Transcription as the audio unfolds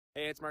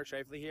Hey, it's Mark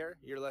Scheifele here.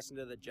 You're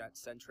listening to the Jet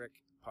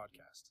Centric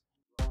Podcast.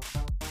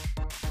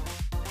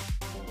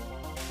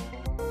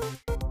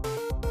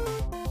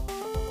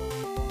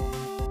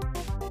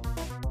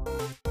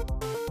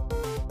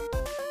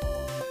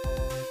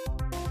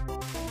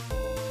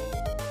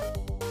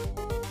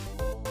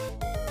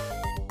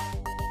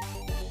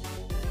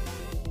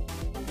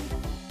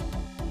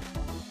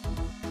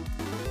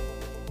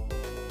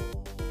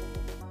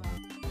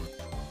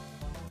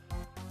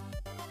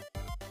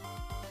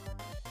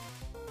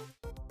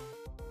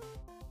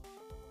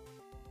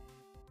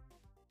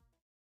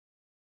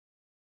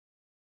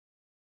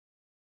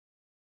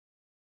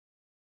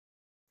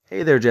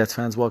 Hey there, Jets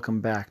fans.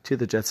 Welcome back to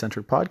the Jet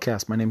Centric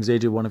Podcast. My name is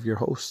AJ, one of your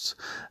hosts.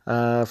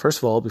 First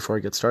of all, before I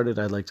get started,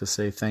 I'd like to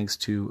say thanks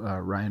to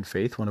Ryan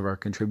Faith, one of our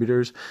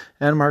contributors,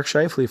 and Mark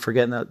Scheifele for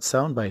getting that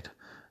soundbite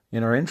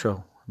in our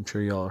intro. I'm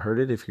sure you all heard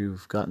it. If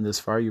you've gotten this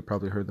far, you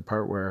probably heard the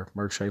part where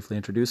Mark Scheifele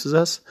introduces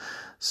us.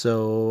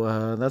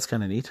 So that's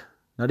kind of neat.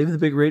 Not even the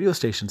big radio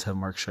stations have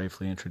Mark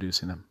Scheifele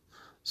introducing them.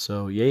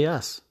 So yay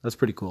us. That's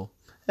pretty cool.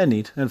 And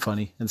neat and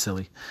funny and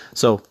silly.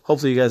 So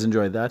hopefully you guys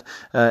enjoyed that.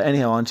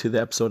 Anyhow, on to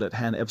the episode at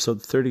hand,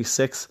 episode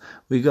 36.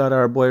 We got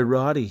our boy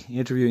Roddy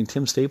interviewing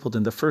Tim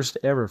Stapleton, the first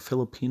ever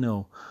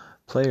Filipino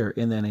player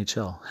in the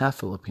NHL. Half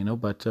Filipino,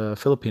 but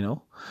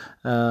Filipino.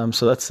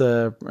 So that's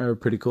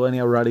pretty cool.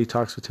 Anyhow, Roddy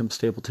talks with Tim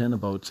Stapleton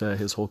about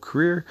his whole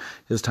career,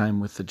 his time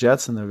with the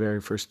Jets in the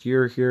very first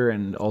year here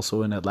and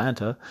also in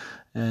Atlanta,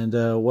 and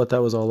what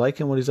that was all like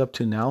and what he's up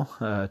to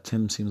now.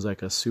 Tim seems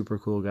like a super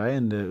cool guy,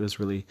 and it was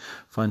really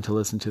fun to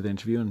listen to the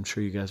interview, and I'm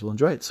sure you guys will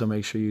enjoy it. So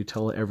make sure you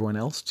tell everyone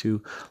else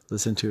to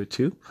listen to it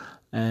too.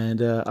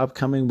 And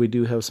upcoming, we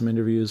do have some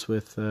interviews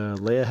with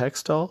Leah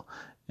Hextall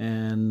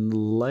and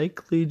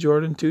likely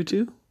Jordan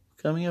Tutu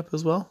coming up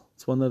as well.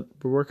 It's one that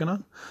we're working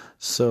on.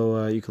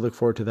 So you can look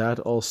forward to that.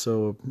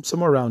 Also, some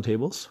more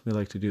roundtables. We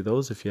like to do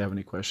those. If you have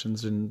any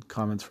questions and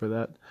comments for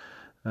that,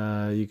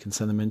 you can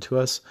send them in to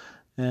us.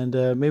 And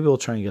maybe we'll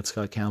try and get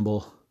Scott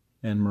Campbell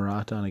and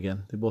Murat on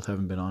again. They both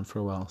haven't been on for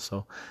a while.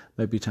 So it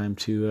might be time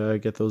to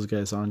get those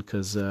guys on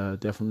because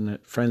definitely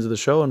friends of the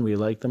show and we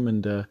like them.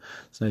 And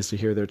it's nice to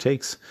hear their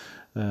takes.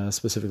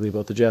 Specifically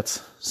about the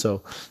Jets.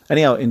 So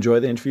anyhow, enjoy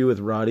the interview with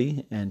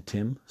Roddy and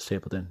Tim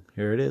Stapleton.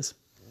 Here it is.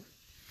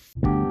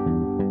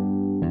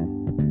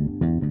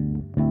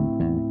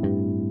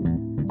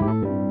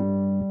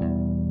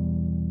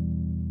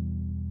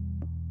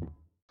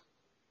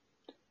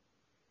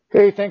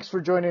 Hey, thanks for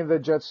joining the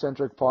Jet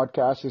Centric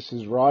Podcast. This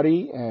is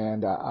Roddy,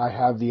 and I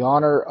have the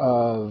honor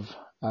of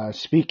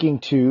speaking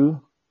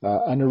to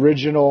an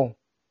original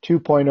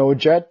 2.0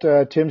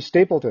 Jet, Tim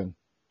Stapleton.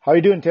 How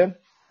you doing, Tim?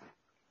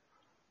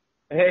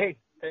 Hey,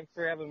 thanks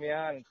for having me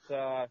on.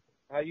 It's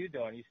how you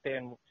doing? You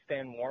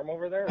staying warm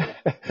over there?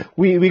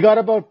 We got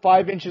about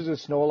 5 inches of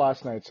snow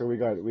last night, so we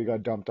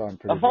got dumped on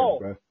pretty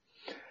good.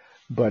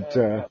 But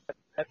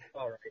that's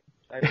all right.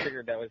 I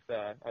figured that was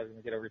I was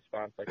gonna get a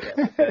response like that.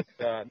 But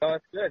no,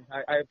 that's good.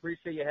 I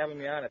appreciate you having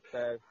me on.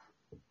 It's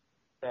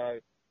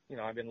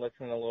I've been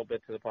listening a little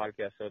bit to the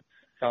podcast, so it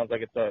sounds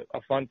like it's a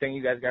fun thing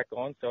you guys got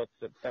going. So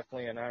it's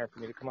definitely an honor for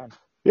me to come on.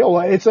 Yeah,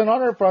 well, it's an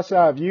honor for us to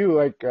have you.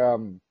 I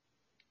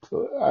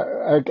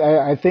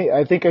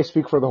think I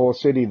speak for the whole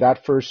city.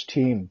 That first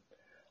team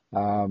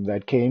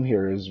that came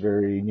here is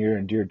very near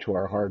and dear to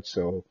our hearts.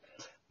 So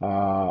a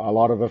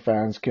lot of the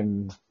fans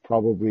can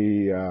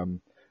probably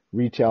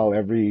retell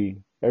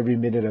every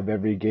minute of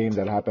every game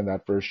that happened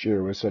that first year.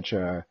 It was such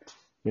a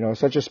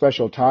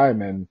special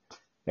time,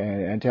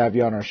 and to have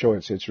you on our show,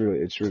 it's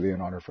really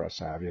an honor for us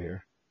to have you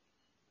here.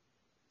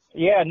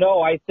 Yeah,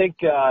 no, I think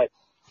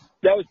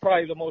that was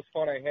probably the most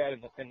fun I had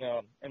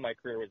in my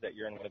career was that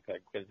year in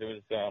Winnipeg because it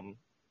was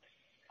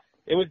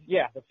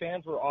the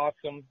fans were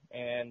awesome,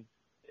 and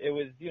it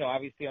was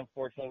obviously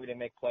unfortunately we didn't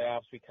make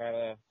playoffs. We kind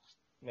of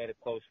made a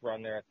close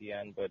run there at the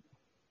end, but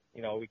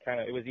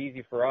it was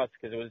easy for us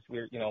because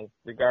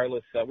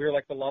regardless we were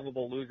like the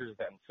lovable losers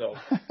then. So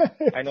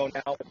I know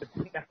now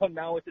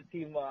with the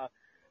team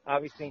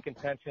obviously in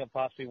contention of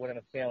possibly winning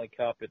a Stanley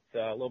Cup, it's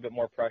a little bit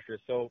more pressure.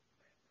 So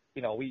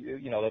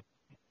the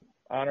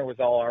honor was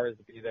all ours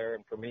to be there,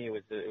 and for me, it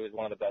was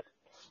one of the best,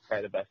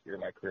 probably the best year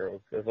of my career.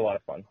 It was a lot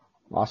of fun.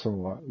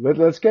 Awesome.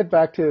 Let's get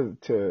back to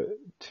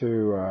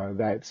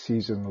that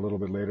season a little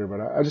bit later,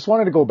 but I just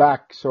wanted to go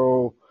back.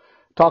 So,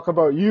 talk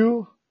about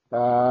you,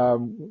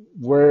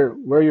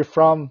 where you're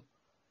from,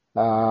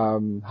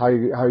 how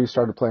you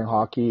started playing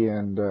hockey,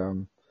 and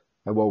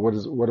what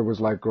it was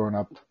like growing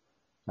up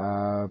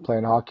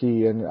playing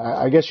hockey. And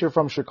I guess you're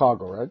from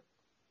Chicago, right?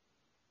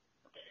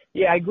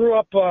 Yeah, I grew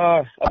up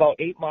about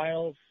 8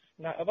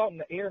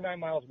 or 9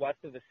 miles west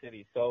of the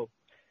city. So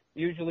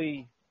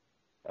usually,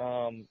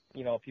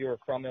 if you were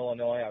from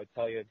Illinois, I would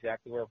tell you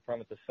exactly where I'm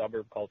from. It's a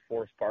suburb called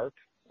Forest Park.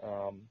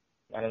 I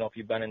don't know if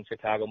you've been in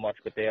Chicago much,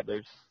 but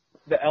there's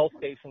the L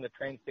station, the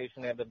train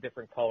station. They have the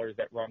different colors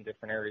that run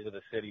different areas of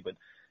the city. But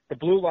the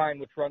blue line,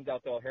 which runs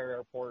out to O'Hare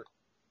Airport,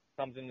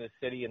 comes into the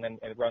city and then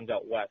it runs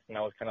out west. And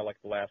that was kind of like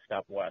the last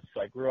stop west.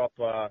 So I grew up,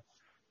 about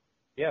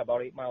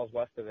 8 miles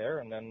west of there,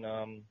 and then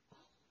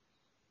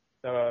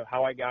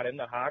how I got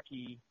into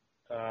hockey,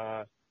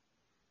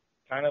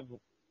 kind of,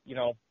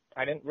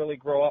 I didn't really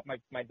grow up.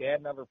 My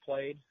dad never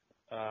played.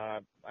 I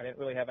didn't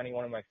really have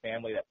anyone in my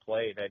family that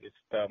played. I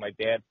just, my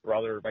dad's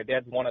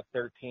one of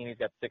 13. He's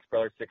got 6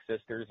 brothers, 6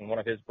 sisters, and one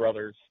of his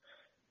brothers,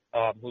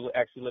 who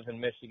actually lives in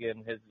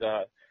Michigan,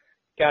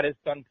 got his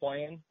son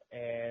playing,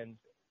 and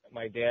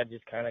my dad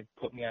just kind of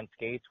put me on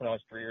skates when I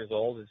was 3 years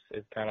old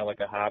is kind of like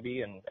a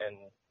hobby, and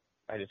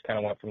I just kind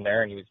of went from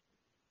there, and he was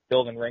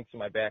building rinks in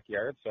my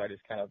backyard, so I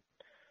just kind of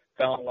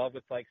fell in love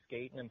with like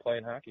skating and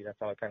playing hockey. That's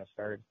how it kind of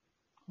started.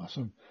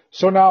 Awesome.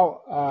 So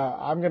now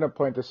I'm going to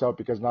point this out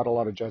because not a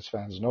lot of Jets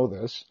fans know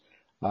this,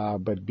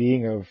 but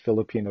being of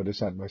Filipino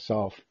descent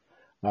myself,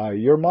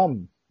 your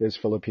mom is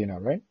Filipino,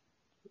 right?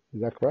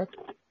 Is that correct?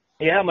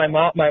 Yeah, my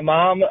mom's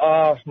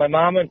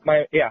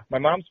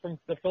from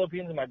the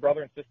Philippines, and my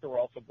brother and sister were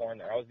also born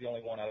there. I was the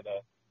only one out of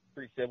the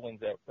 3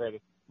 siblings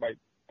my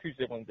 2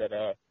 siblings that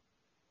I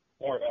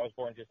was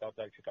born just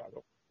outside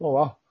Chicago. Oh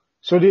wow!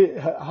 So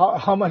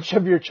how much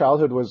of your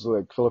childhood was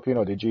like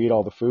Filipino? Did you eat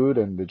all the food,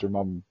 and did your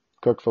mom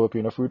cook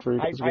Filipino food for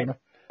you?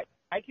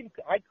 I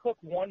cook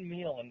one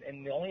meal,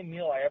 and the only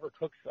meal I ever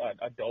cook's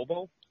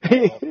adobo.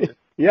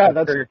 Yeah,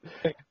 that's.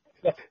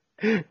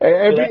 So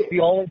that's the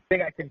only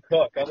thing I can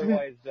cook.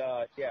 Otherwise,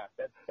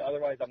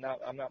 otherwise I'm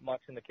not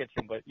much in the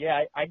kitchen. But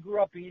yeah, I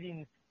grew up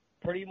eating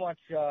pretty much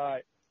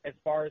as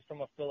far as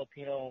from a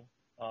Filipino,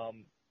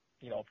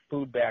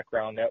 food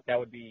background. That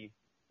would be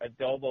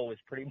adobo was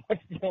pretty much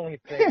the only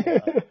thing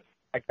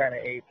I kind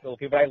of ate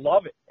Filipino. But I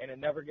love it, and it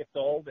never gets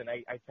old. And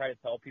I try to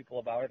tell people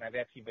about it. And I've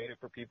actually made it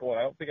for people, and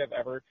I don't think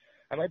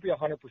I might be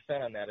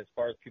 100% on that as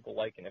far as people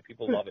liking it.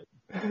 People love it.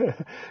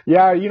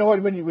 Yeah, you know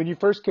what? When you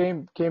first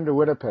came to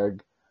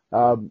Winnipeg.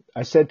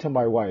 I said to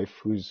my wife,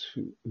 who's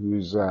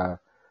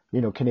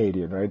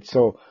Canadian, right?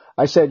 So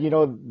I said,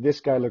 this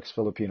guy looks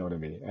Filipino to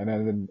me.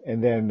 And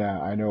then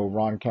I know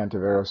Ron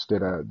Cantaveros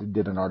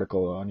did an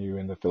article on you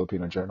in the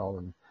Filipino Journal,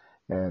 and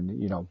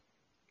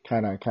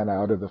kind of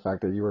out of the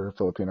fact that you were a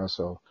Filipino.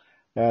 So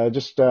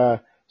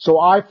so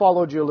I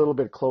followed you a little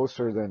bit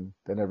closer than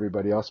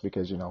everybody else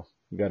because you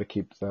got to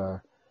keep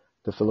the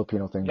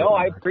Filipino thing. No,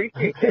 I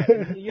appreciate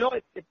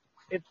that.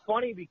 It's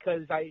funny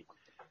because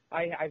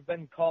I've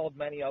been called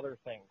many other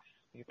things.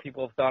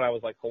 People have thought I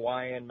was like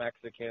Hawaiian,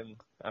 Mexican.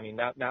 I mean,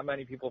 not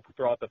many people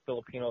throw out the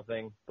Filipino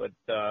thing, but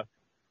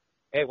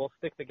hey, we'll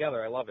stick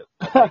together. I love it.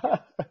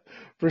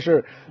 For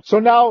sure. So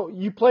now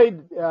you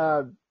played.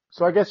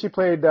 So I guess you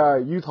played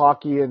youth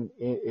hockey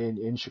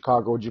in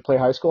Chicago. Did you play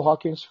high school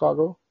hockey in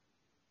Chicago?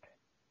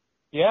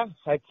 Yeah,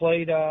 I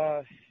played.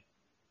 I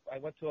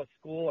went to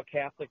a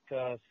Catholic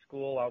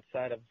school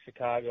outside of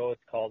Chicago.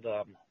 It's called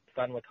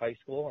Fenwick High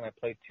School, and I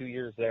played 2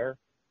 years there.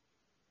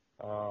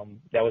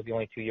 That was the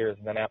only 2 years,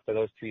 and then after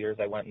those 2 years,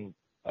 I went and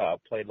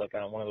played like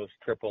on one of those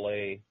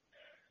AAA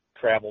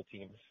travel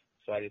teams.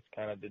 So I just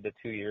kind of did the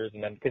 2 years,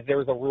 and then because there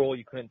was a rule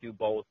you couldn't do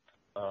both.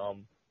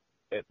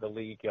 At the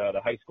league, the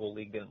high school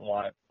league didn't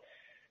want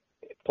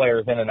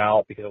players in and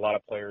out because a lot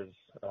of players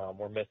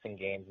were missing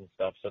games and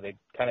stuff. So they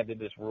kind of did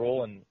this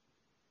rule, and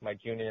my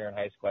junior year in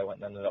high school, I went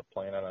and ended up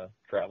playing on a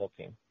travel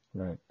team.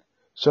 Right.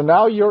 So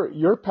now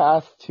your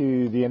path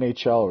to the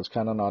NHL is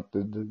kind of not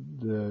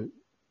the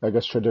I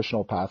guess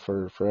traditional path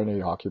for any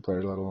hockey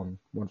player, let alone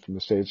one from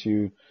the States.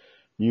 You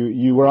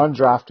were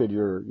undrafted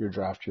your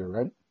draft year,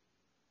 right?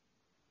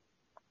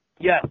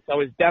 Yes, I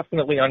was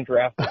definitely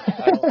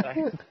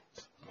undrafted.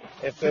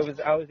 If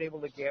I was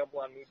able to gamble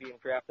on me being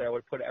drafted, I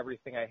would put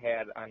everything I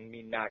had on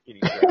me not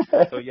getting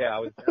drafted. So yeah, I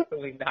was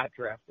definitely not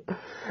drafted.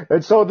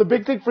 And so the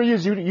big thing for you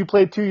is you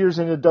played 2 years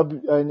in the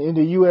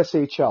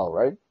USHL,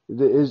 right?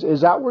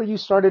 Is that where you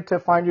started to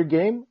find your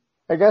game,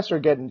 I guess, or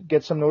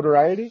get some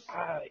notoriety?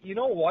 You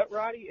know what,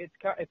 Roddy? It's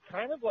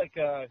kind of like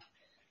the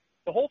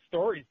whole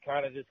story is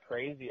kind of just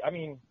crazy. I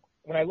mean,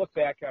 when I look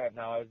back on it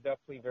now, I was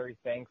definitely very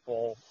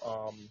thankful.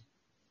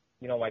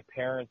 My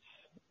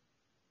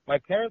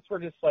parents were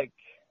just like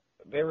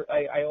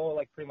I owe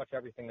like pretty much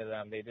everything to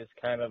them. They just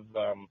kind of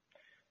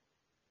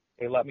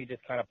they let me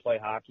just kind of play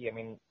hockey. I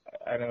mean,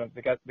 I don't know.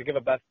 To give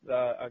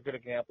a good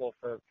example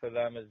for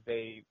them is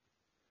they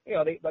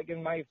like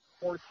in my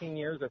 14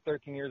 years or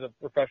 13 years of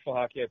professional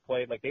hockey I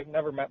played, like they've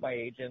never met my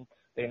agent.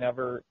 They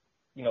never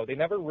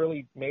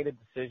really made a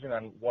decision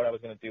on what I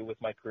was going to do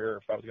with my career,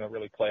 if I was going to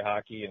really play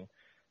hockey, and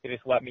they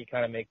just let me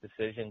kind of make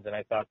decisions. And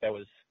I thought that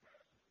was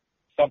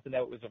something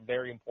that was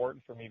very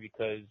important for me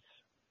because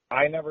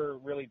I never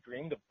really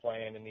dreamed of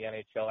playing in the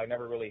NHL. I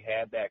never really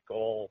had that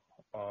goal.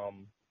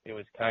 It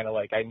was kind of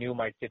like I knew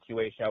my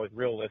situation. I was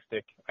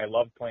realistic. I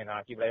loved playing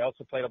hockey, but I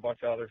also played a bunch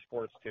of other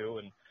sports too.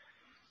 And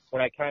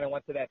when I kind of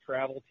went to that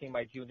travel team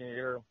my junior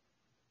year,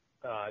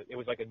 it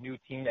was like a new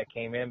team that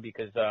came in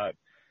because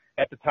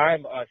at the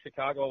time,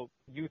 Chicago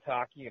youth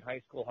hockey and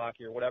high school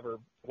hockey or whatever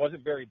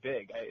wasn't very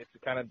big. It's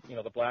kind of,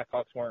 the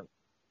Blackhawks weren't,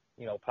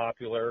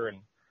 popular, and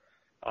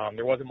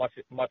there wasn't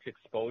much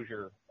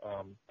exposure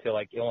to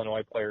like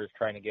Illinois players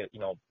trying to get,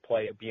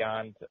 play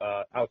beyond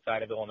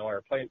outside of Illinois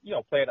or play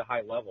at a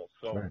high level.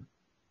 So right.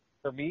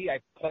 For me, I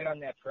played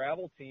on that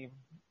travel team,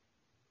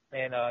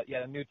 And,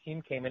 the new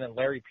team came in, and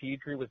Larry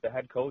Petrie was the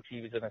head coach.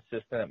 He was an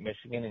assistant at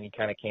Michigan, and he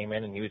kind of came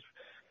in, and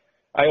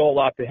I owe a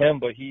lot to him,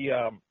 but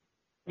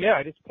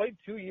I just played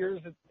 2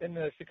 years in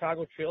the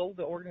Chicago Chill,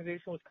 the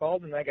organization was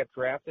called, and I got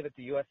drafted at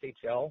the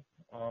USHL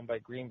by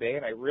Green Bay,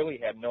 and I really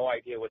had no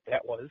idea what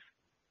that was.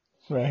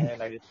 Right.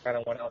 And I just kind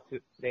of went out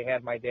they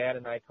had my dad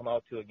and I come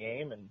out to a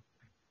game, and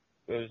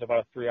it was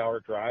about a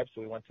 3-hour drive,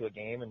 so we went to a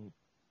game, and,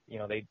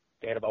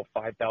 they had about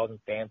 5,000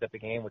 fans at the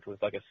game, which was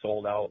like a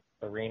sold-out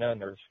arena,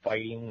 and there was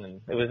fighting,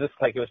 and it was just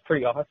it was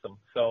pretty awesome.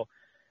 So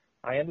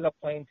I ended up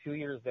playing 2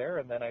 years there,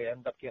 and then I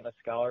ended up getting a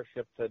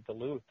scholarship to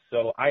Duluth.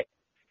 So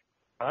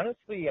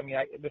honestly,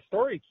 the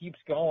story keeps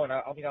going.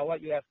 I'll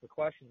let you ask the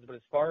questions, but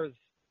as far as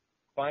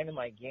finding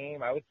my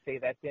game, I would say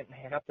that didn't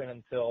happen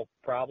until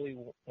probably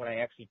when I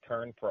actually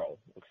turned pro.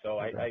 So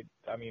okay.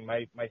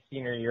 My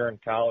senior year in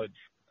college,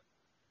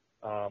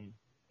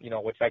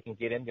 which I can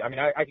get into.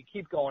 I could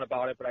keep going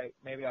about it, but I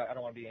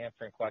don't want to be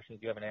answering questions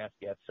you haven't asked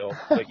yet. So,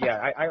 but yeah,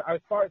 I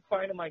as far as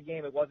finding my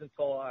game, it wasn't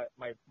until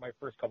my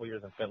first couple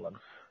years in Finland.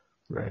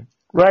 Right.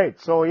 Right.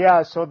 So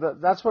yeah. So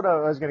that's what I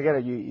was going to get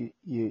at.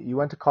 You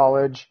went to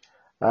college.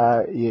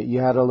 You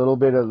had a little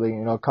bit of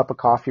a cup of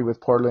coffee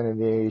with Portland in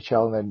the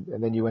AHL,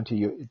 and then you went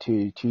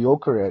to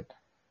Jokerit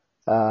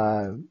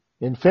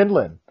in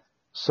Finland.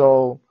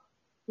 So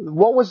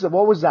what was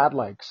that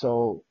like?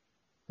 So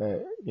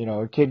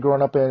a kid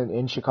growing up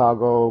in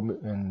Chicago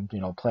and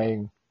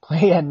playing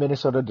at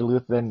Minnesota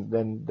Duluth,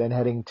 then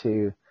heading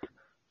to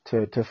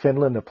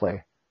Finland to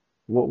play.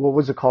 What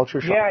was the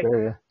culture shock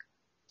there?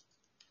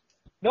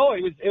 No,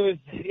 it was,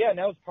 and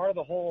that was part of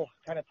the whole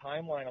kind of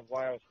timeline of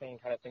why I was saying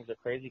kind of things are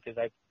crazy, because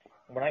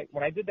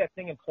when I did that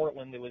thing in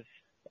Portland, it was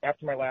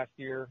after my last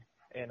year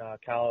in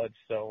college,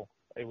 so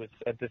it was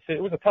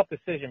a tough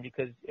decision,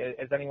 because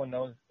as anyone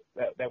knows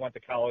that went to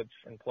college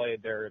and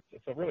played there,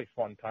 it's a really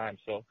fun time.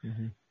 So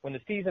when the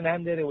season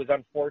ended, it was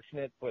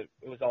unfortunate, but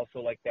it was also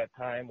like that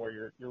time where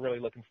you're really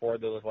looking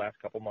forward to those last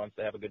couple months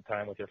to have a good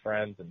time with your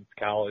friends and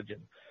college.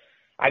 And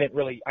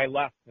I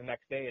left the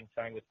next day and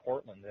signed with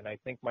Portland, and I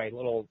think my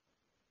little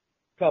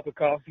cup of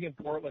coffee in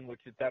Portland, which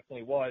it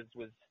definitely was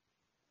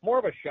more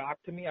of a shock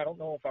to me. I don't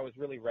know if I was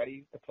really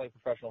ready to play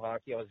professional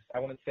hockey. I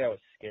wouldn't say I was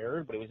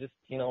scared, but it was just,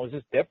 it was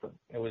just different.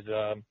 It was,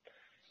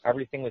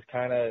 everything was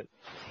kind of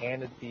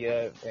handed to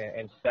you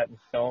and set in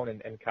stone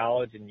in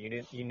college, and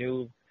you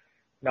knew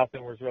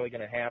nothing was really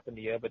going to happen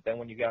to you. But then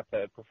when you got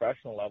to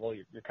professional level,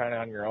 you're kind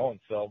of on your own.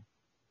 So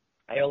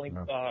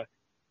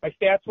my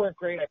stats weren't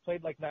great. I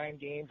played like 9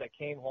 games. I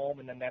came home,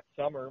 and then that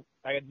summer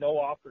I had no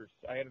offers.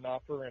 I had an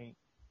offer, and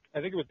I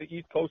think it was the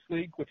East Coast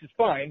League, which is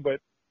fine, but,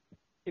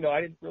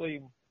 I didn't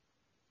really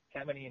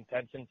have any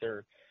intentions,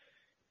 or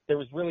there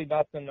was really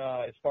nothing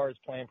as far as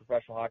playing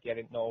professional hockey. I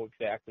didn't know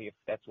exactly if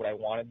that's what I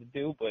wanted to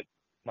do, but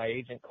my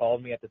agent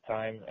called me at the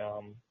time.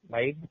 My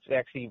agent's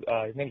actually,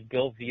 his name's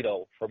Bill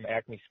Zito from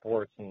Acme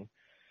Sports, and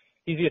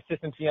he's the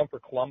assistant GM for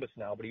Columbus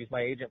now, but he was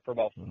my agent for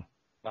about,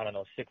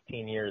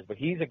 16 years. But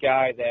he's a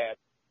guy that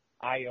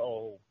I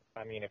owe,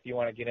 if you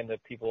want to get into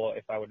people,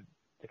 if I would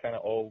to kind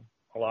of owe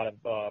a lot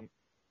of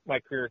my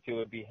career to,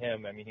 would be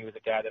him. He was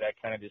a guy that I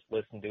kind of just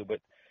listened to, but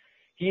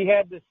he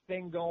had this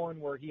thing going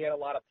where he had a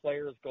lot of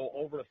players go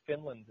over to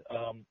Finland.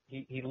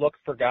 He looked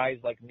for guys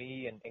like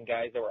me and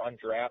guys that were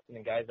undrafted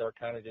and guys that were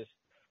kind of just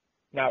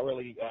not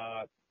really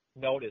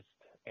noticed.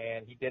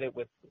 And he did it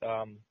with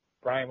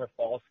Brian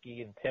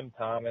Rafalski and Tim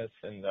Thomas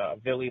and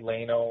Ville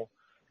Leino.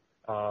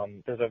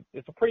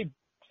 It's a pretty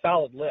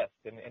solid list.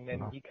 And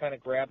then he kind of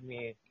grabbed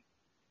me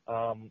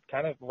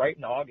kind of right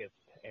in August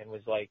and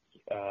was like,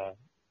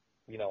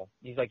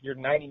 he's like, you're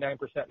 99%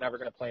 never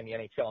going to play in the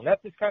NHL. And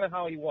that's just kind of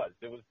how he was.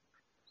 It was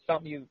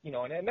something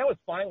and that was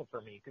fine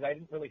for me, because I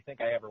didn't really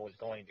think I ever was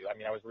going to.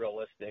 I was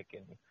realistic,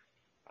 and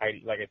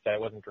like I said, I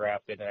wasn't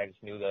drafted, and I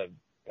just knew the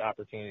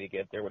opportunity to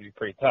get there would be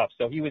pretty tough.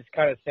 So he was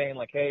kind of saying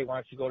like, hey, why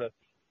don't you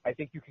I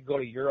think you could go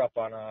to Europe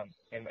on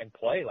and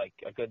play like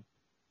a good,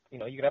 you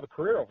could have a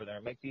career over there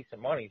and make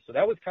decent money. So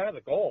that was kind of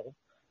the goal.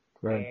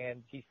 Right.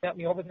 And he sent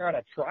me over there on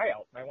a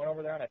tryout, and I went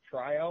over there on a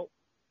tryout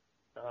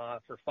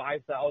for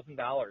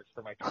 $5,000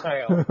 for my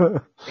tryout.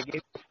 They gave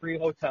me a free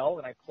hotel,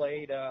 and I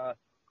played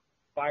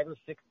 5 or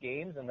 6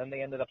 games, and then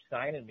they ended up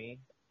signing me.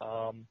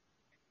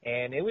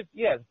 And it was,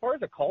 as far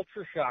as a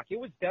culture shock, it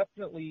was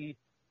definitely,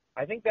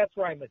 I think that's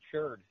where I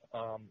matured.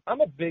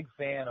 I'm a big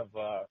fan of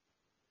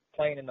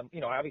playing in the,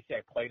 obviously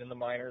I played in the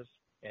minors,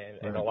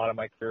 and a lot of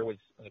my career was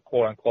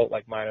quote unquote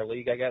like minor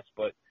league, I guess,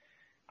 but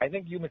I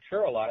think you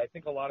mature a lot. I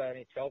think a lot of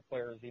NHL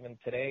players, even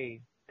today,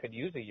 could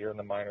use a year in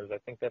the minors. I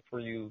think that's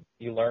where you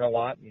learn a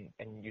lot,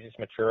 and you just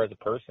mature as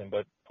a person.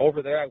 But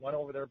over there, I went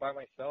over there by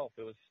myself.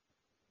 It was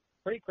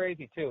pretty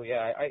crazy too.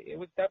 Yeah, it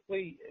was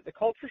definitely, the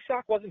culture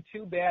shock wasn't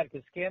too bad,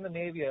 because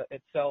Scandinavia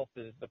itself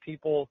is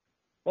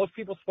most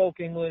people spoke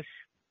English,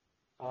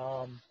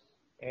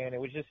 and it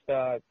was just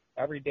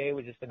every day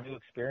was just a new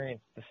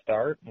experience to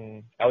start.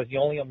 And I was the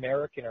only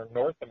American or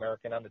North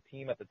American on the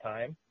team at the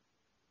time,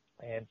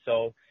 and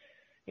so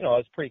it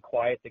was pretty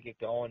quiet to get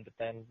going. But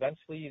then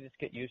eventually you just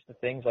get used to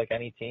things like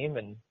any team,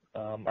 and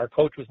our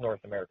coach was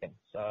North American.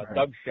 Right.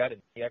 Doug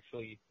Shedden, he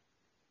actually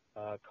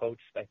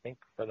coached, I think,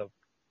 for the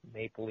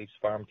Maple Leafs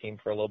farm team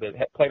for a little bit.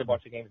 Played a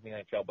bunch of games in the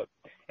NHL,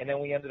 and then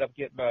we ended up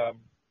getting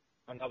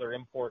another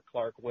import,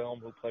 Clark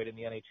Wilm, who played in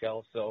the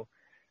NHL. So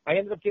I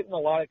ended up getting a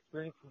lot of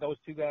experience from those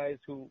two guys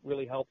who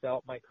really helped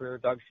out my career.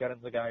 Doug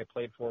Shedden's the guy I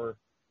played for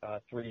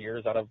 3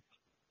 years out of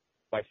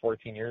my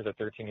 14 years or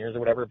 13 years or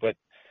whatever. But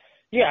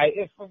yeah,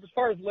 as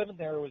far as living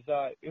there,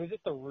 it was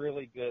just a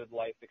really good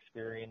life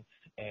experience,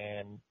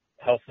 and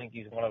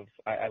Helsinki's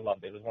I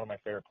loved it. It was one of my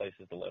favorite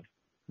places to live.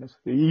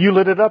 You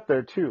lit it up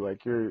there too.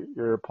 Like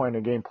you're a point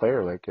of game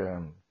player. Like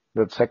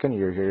that second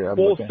year here.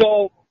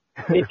 So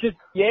it just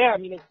I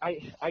mean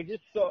I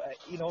just saw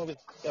it was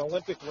an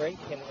Olympic rink,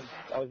 and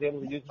I was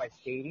able to use my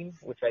skating,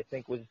 which I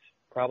think was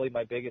probably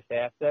my biggest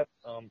asset,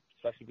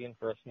 especially being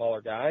for a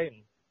smaller guy.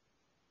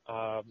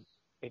 And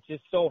it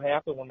just so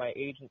happened when my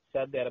agent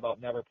said that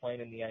about never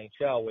playing in the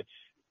NHL, which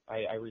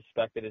I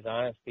respected his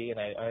honesty and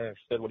I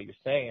understood what he was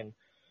saying.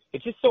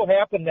 It just so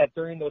happened that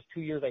during those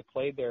 2 years I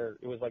played there,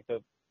 it was like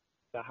the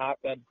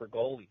hotbed for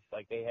goalies.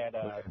 Like they had,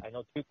 I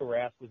know Tuukka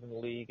Rask was in the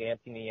league,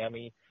 Anthony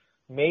Niemi,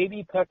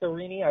 maybe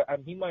Pekkarini.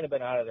 He might have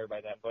been out of there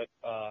by then, but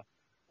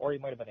or he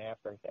might have been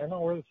after. I don't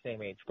know, we're the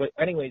same age. But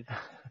anyways,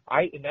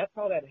 and that's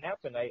how that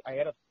happened. I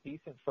had a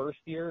decent first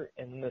year,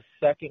 and the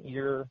second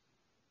year,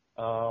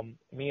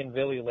 me and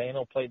Ville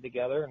Lano played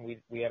together, and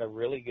we had a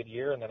really good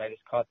year. And then I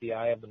just caught the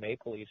eye of the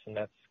Maple Leafs, and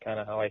that's kind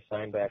of how I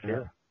signed back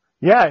here.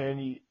 Yeah,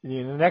 and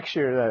the next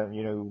year,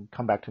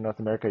 come back to North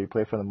America, you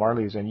play for the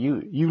Marlies, and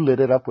you lit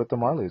it up with the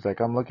Marlies. Like,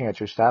 I'm looking at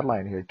your stat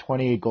line here,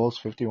 28 goals,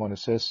 51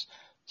 assists,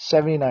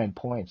 79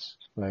 points.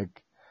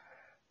 Like,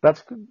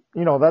 that's,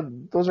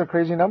 those are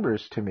crazy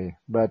numbers to me.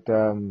 But,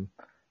 and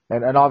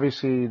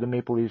obviously the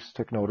Maple Leafs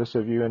took notice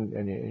of you,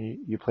 and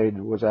you played,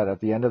 was that at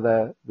the end of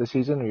the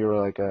season, or you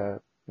were like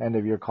end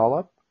of your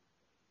call-up?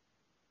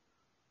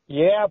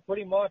 Yeah,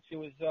 pretty much. It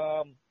was,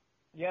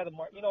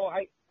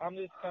 I'm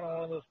just kind of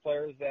one of those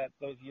players that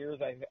those years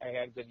I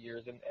had good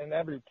years, and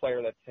every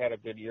player that's had a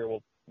good year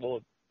will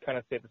kind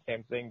of say the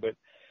same thing. But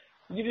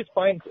you just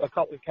find a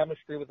couple of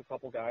chemistry with a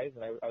couple guys,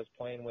 and I was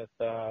playing with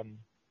the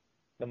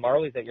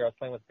Marlies that year. I was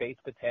playing with Bates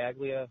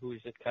Battaglia, who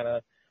was just kind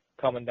of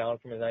coming down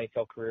from his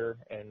NHL career,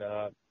 and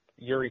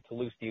Yuri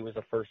Talusti was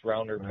a first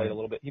rounder, played a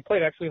little bit. He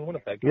played actually in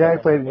Winnipeg. Yeah, he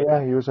played.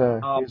 Yeah, he was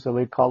a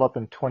late call up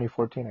in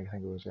 2014, I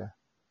think it was. Yeah.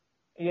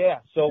 Yeah,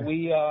 so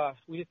we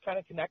just kind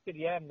of connected,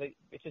 and it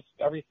just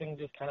everything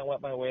just kind of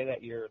went my way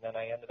that year. And then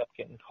I ended up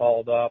getting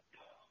called up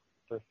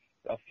for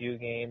a few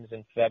games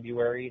in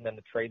February, and then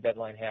the trade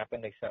deadline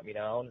happened. They sent me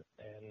down,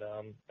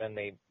 and then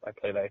I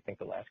played I think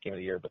the last game of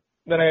the year. But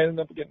then I ended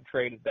up getting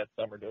traded that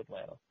summer to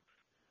Atlanta.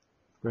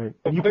 Right.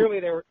 But clearly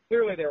they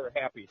were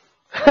happy.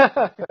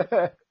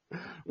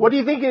 What do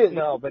you think?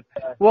 No, but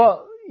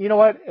well, you know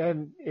what,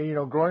 and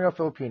growing up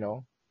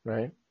Filipino,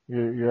 right?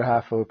 You're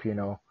half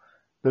Filipino.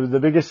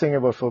 The biggest thing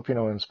about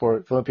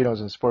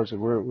Filipinos in sports is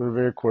we're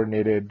very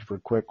coordinated, we're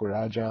quick, we're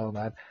agile, and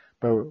that,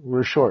 but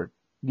we're short.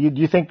 Do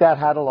you think that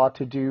had a lot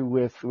to do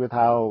with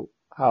how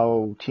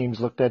teams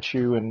looked at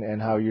you and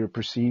how you're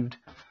perceived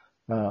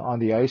on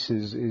the ice?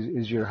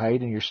 Is your height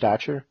and your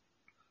stature?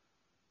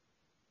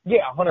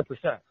 Yeah,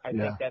 100%. I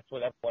think that's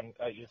what everyone.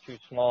 You're too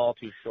small,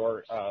 too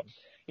short.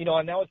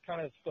 And that was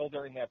kind of still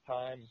during that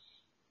time.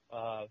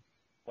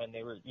 When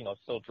they were,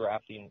 still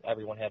drafting,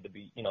 everyone had to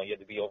be, you had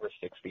to be over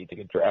 6 feet to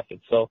get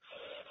drafted. So,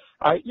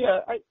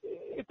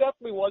 it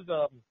definitely was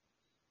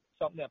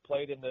something that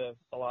played into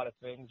a lot of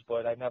things,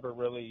 but I never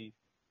really,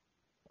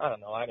 I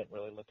don't know, I didn't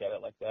really look at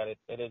it like that.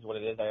 It is what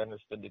it is. I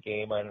understood the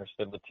game. I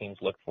understood what teams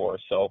look for.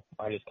 So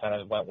I just kind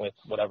of went with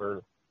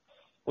whatever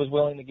was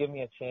willing to give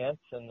me a chance.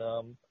 And,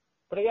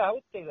 but yeah, I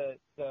would say that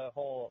the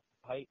whole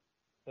height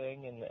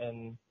thing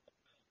and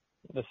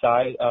the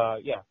size,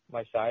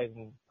 my size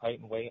and height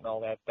and weight and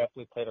all that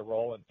definitely played a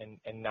role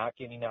in not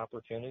getting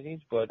opportunities.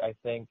 But I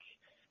think,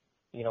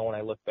 when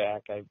I look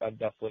back, I'm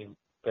definitely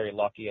very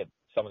lucky at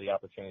some of the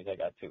opportunities I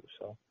got too.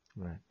 So.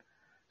 Right.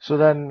 So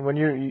then when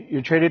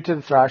you're traded to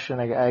the Thrashers,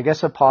 and I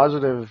guess a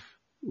positive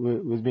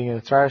with being in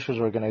the Thrashers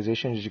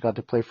organization is you got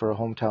to play for a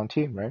hometown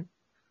team, right?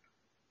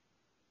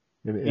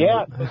 So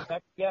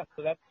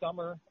that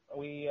summer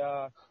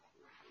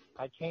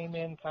I came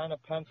in kind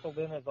of penciled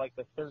in as like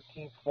the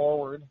 13th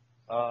forward.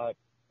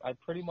 I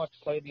pretty much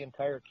played the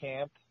entire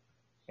camp,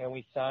 and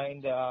we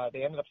signed.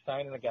 They ended up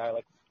signing a guy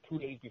like 2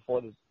 days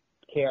before the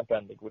camp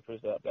ended, which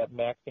was that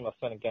Maxim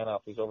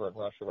Afinogenov, who's over in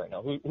Russia right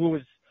now, who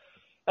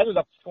ended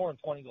up scoring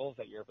 20 goals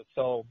that year. But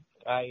so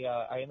I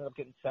ended up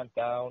getting sent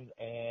down,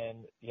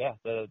 and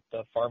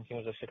the farm team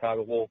was the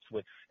Chicago Wolves,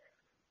 which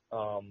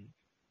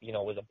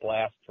was a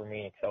blast for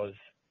me because I was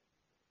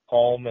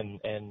home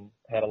and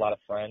had a lot of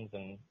friends,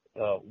 and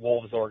the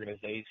Wolves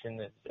organization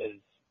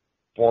is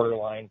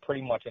borderline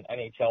pretty much an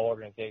NHL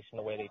organization,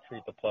 the way they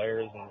treat the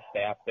players and the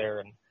staff there,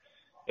 and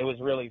it was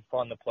really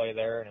fun to play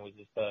there, and it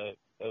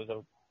was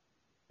a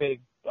big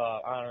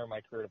honor in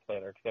my career to play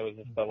there because it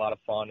was just a lot of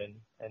fun,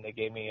 and they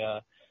gave me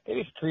they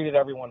just treated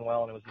everyone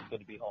well, and it was just good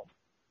to be home.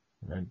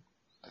 Right.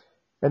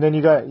 And then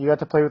you got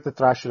to play with the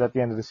Thrashers at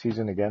the end of the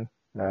season again.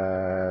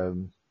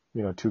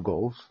 2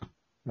 goals.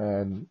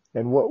 And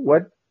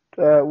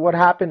what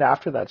happened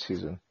after that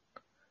season?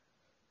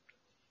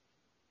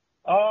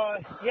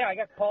 Yeah, I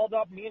got called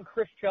up. Me and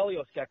Chris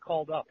Chelios got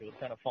called up. It was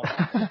kind of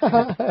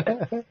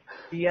fun.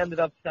 He ended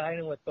up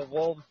signing with the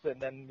Wolves, and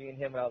then me and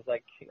him, I was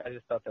like, I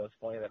just thought that was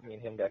funny that me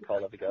and him got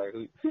called up together.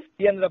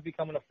 He ended up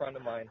becoming a friend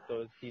of mine,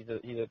 so he's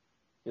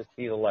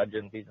a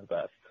legend. He's the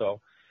best.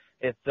 So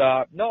it's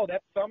no,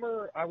 that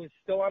summer I was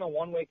still on a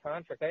one-way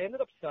contract. I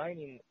ended up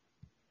signing.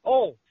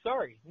 Oh,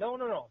 sorry, no,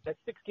 that's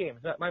 6 games.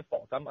 Not my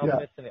fault. I'm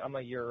missing it. I'm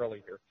a year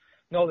earlier.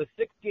 No, the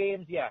 6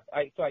 games. Yeah,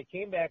 so I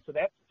came back. So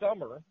that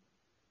summer,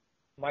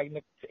 my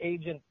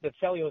agent, the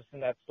Chelios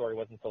in that story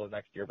wasn't until the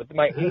next year, but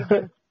my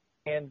agent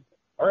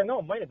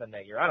it might have been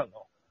that year. I don't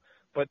know.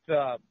 But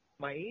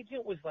my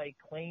agent was like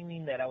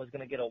claiming that I was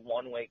going to get a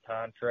one-way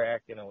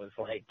contract, and it was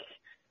like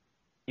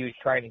he was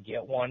trying to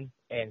get one,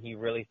 and he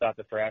really thought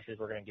the Thrashers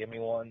were going to give me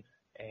one.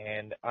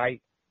 And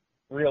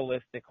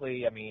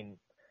realistically, I mean,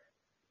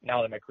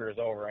 now that my career is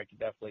over, I could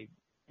definitely,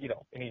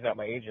 and he's not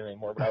my agent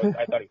anymore, but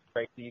I thought he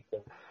was crazy.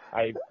 So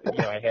I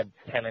had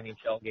 10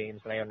 NHL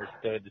games, and I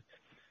understood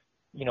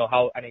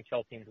how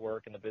NHL teams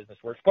work and the business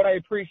works. But I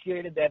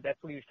appreciated that. That's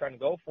what he was trying to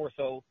go for.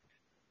 So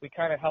we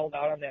kind of held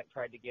out on that,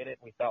 tried to get it,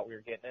 and we thought we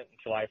were getting it. And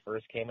July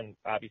 1st came, and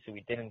obviously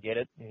we didn't get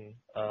it. And,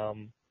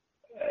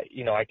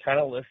 I kind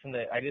of listened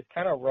to – I just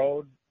kind of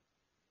rode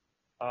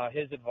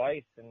his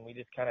advice, and we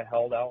just kind of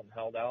held out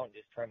and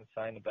just trying to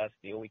sign the best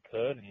deal we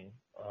could.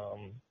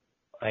 And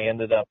I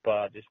ended up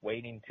just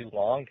waiting too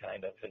long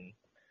kind of, and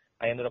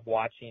I ended up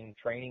watching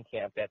training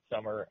camp that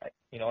summer,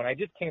 and I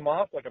just came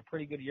off like a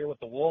pretty good year with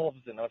the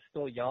Wolves, and I was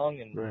still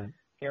young, and Right.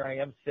 Here I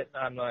am sitting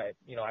on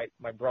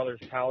my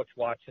brother's couch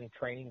watching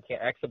training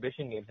camp,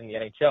 exhibition games in the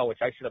NHL,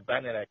 which I should have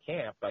been at a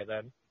camp by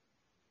then,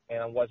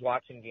 and I was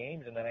watching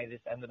games, and then I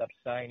just ended up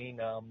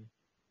signing. I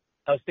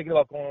was thinking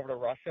about going over to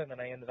Russia, and then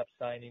I ended up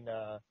signing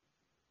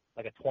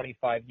like a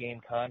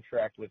 25-game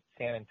contract with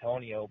San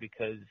Antonio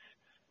because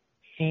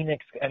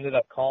Phoenix ended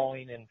up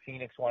calling, and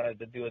Phoenix wanted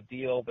to do a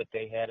deal, but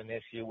they had an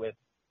issue with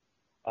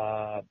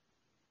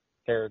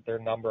their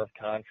number of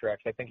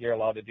contracts. I think you're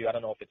allowed to do, I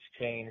don't know if it's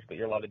changed, but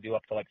you're allowed to do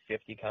up to like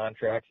 50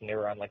 contracts, and they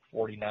were on like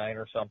 49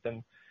 or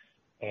something.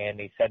 And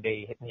they said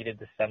they needed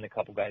to send a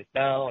couple guys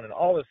down and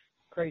all this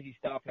crazy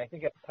stuff. And I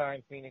think at the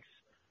time, Phoenix,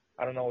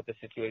 I don't know what the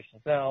situation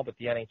is now, but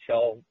the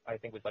NHL, I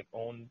think, was like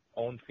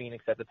owned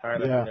Phoenix at the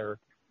time. Yeah. And they're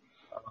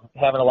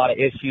having a lot of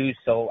issues.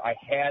 So I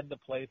had to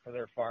play for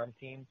their farm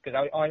team because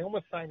I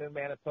almost signed in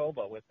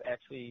Manitoba with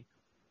actually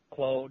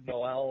Claude,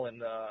 Noel,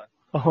 and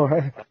All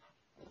right.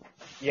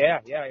 yeah,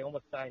 I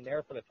almost signed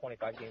there for the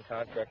 25-game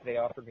contract. They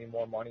offered me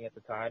more money at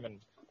the time, and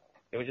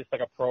it was just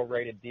like a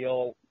prorated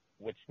deal,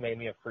 which made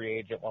me a free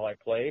agent while I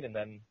played. And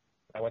then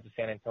I went to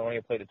San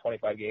Antonio, played the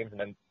 25 games, and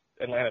then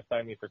Atlanta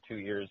signed me for 2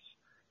 years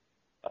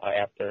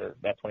after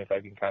that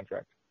 25-game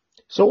contract.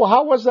 So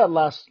how was that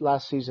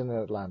last season in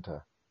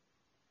Atlanta?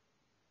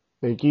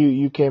 Like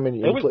you came in,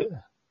 you played.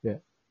 Yeah.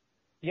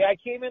 Yeah, I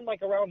came in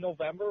like around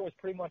November. Was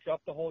pretty much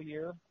up the whole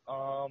year.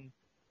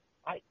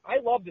 I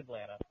loved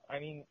Atlanta. I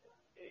mean,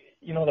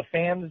 the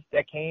fans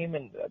that came,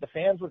 and the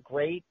fans were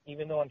great,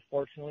 even though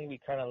unfortunately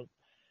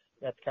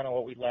that's kind of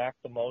what we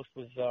lacked the most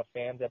was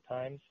fans at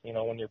times.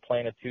 When you're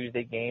playing a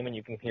Tuesday game and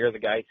you can hear the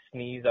guy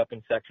sneeze up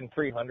in section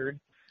 300,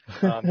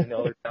 there's not many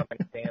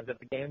fans at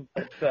the game.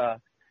 But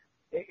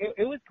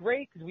it was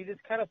great because we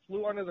just kind of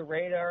flew under the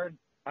radar.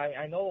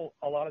 I know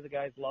a lot of the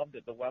guys loved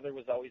it. The weather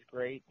was always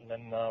great, and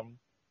then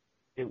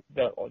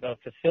the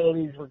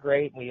facilities were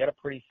great. And we had a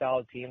pretty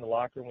solid team. The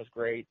locker room was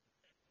great.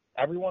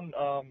 Everyone,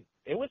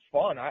 it was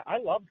fun. I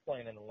loved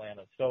playing in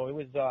Atlanta. So it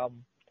was,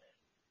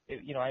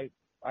 and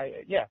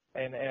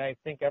I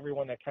think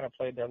everyone that kind of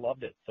played there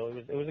loved it. So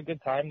it was a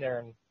good time there.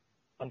 And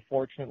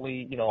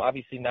unfortunately,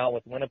 obviously now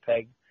with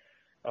Winnipeg,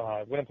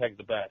 Winnipeg's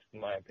the best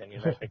in my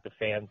opinion. I think the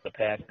fans, the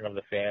passion of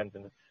the fans,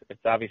 and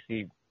it's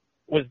obviously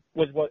was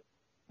what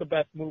the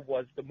best move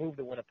was, the move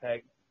to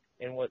Winnipeg,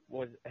 and what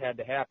had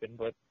to happen.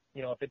 But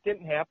if it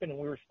didn't happen and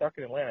we were stuck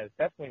in Atlanta, it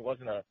definitely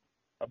wasn't a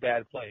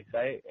bad place.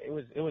 It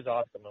was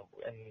awesome,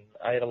 and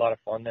I had a lot of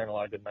fun there and a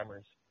lot of good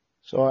memories.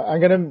 So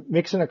I'm gonna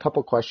mix in a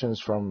couple questions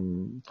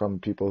from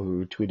people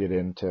who tweeted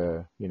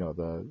into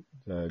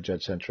the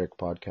Jet Centric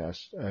podcast.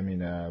 I mean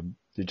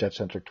the Jet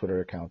Centric Twitter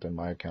account and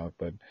my account.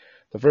 But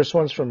the first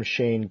one's from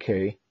Shane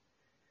K,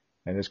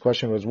 and his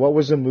question was, what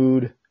was the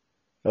mood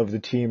of the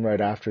team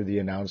right after the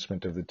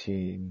announcement of the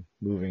team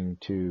moving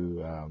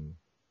to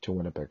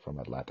Winnipeg from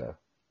Atlanta?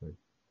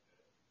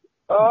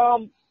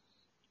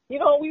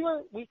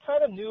 We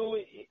kind of knew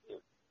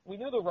we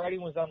knew the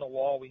writing was on the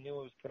wall. We knew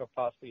it was going to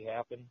possibly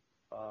happen.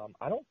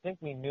 I don't think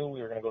we knew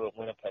we were going to go to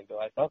Winnipeg, though.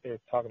 I thought they were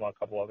talking about a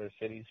couple other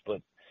cities,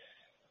 but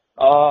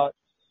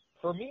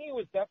for me, it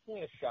was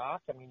definitely a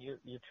shock. I mean,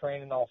 you're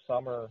training all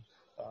summer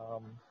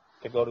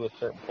to go to a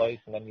certain place,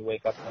 and then you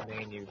wake up one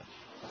day and you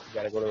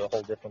got to go to a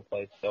whole different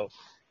place. So,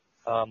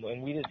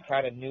 and we just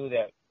kind of knew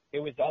that it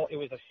was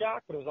a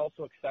shock, but it was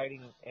also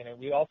exciting, and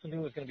we also knew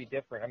it was going to be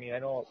different. I mean, I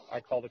know I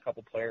called a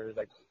couple players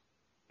like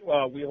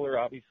Wheeler,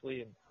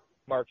 obviously, and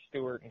Mark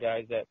Stewart, and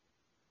guys that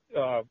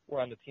were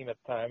on the team at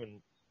the time,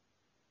 and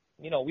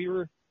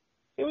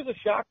it was a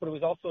shock, but it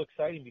was also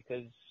exciting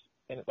because,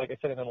 and like I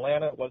said, in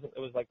Atlanta, it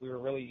was like we were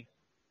really,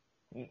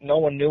 no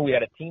one knew we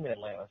had a team in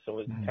Atlanta, so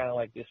it was kind of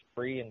like just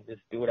free and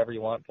just do whatever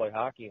you want, play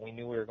hockey. And we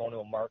knew we were going to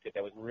a market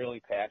that was really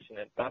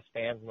passionate, best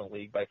fans in the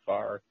league by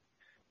far,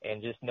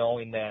 and just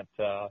knowing that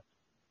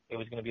it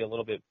was going to be a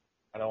little bit,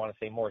 I don't want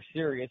to say more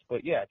serious,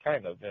 but yeah,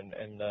 kind of.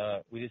 And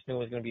we just knew it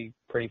was going to be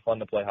pretty fun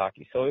to play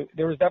hockey. So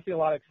there was definitely a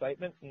lot of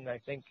excitement, and I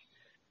think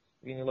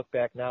when you look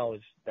back now,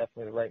 it's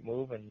definitely the right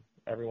move. And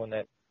everyone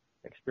that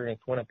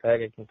experienced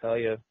Winnipeg, I can tell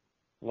you,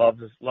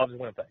 loves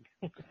Winnipeg.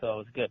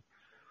 So it's good.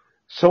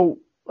 So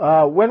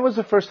when was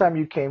the first time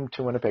you came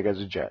to Winnipeg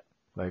as a Jet?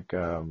 Like,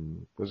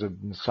 was it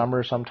in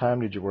summer sometime?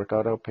 Did you work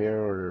out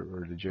there,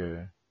 or did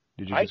you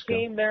just I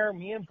came there,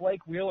 me and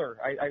Blake Wheeler.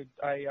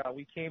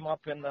 We came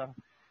up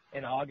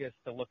in August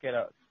to look at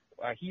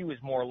he was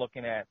more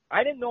looking at,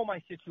 I didn't know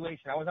my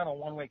situation. I was on a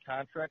one-way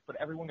contract, but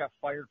everyone got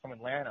fired from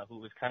Atlanta who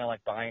was kind of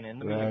like buying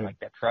into me and like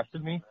that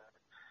trusted me.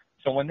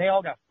 So when they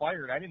all got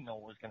fired, I didn't know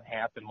what was going to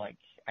happen. Like,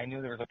 I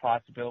knew there was a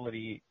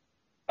possibility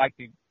I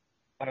could,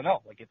 I don't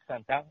know, like get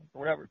sent out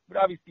or whatever. But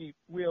obviously,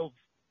 Wheels,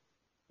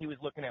 he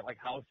was looking at like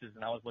houses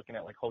and I was looking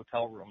at like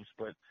hotel rooms.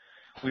 But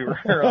we were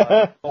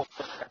both,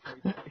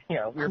 we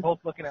were both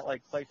looking at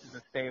like places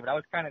to stay. But I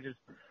was kind of just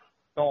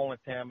going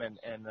with him, and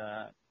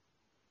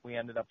we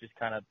ended up just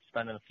kind of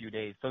spending a few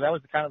days. So that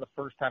was kind of the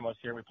first time I was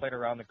here. We played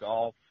around the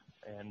golf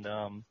and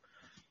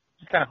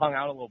just kind of hung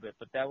out a little bit.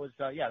 But that was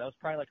that was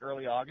probably like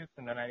early August,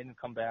 and then I didn't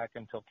come back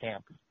until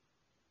camp.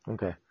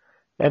 Okay.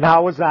 And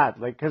how was that?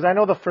 Like, because I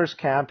know the first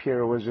camp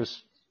here was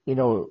just, it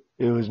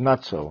was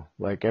nutso.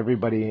 Like,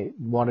 everybody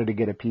wanted to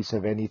get a piece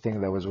of anything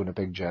that was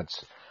Winnipeg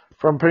Jets.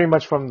 From pretty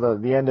much from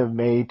the end of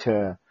May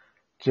to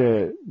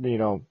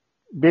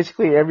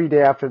basically every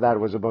day after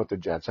that was about the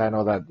Jets. I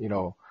know that,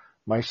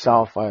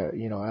 myself, I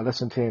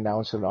listened to the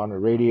announcement on the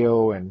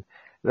radio, and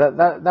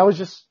that was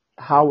just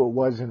how it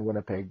was in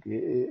Winnipeg.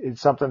 It's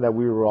something that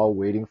we were all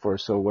waiting for.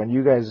 So when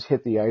you guys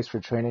hit the ice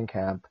for training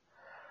camp,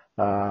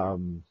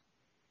 and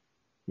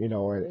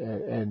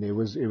it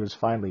was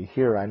finally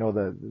here. I know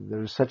that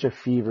there's such a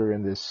fever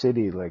in this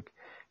city. Like,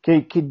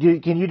 can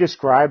you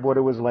describe what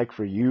it was like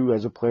for you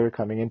as a player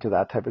coming into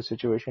that type of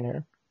situation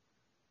here?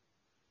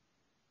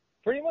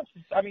 Pretty much.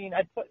 I mean,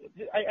 I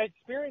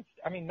experienced.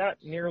 I mean, not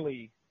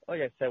nearly.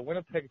 Like I said,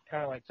 Winnipeg is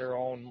kind of like their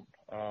own.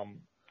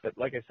 But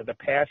like I said, the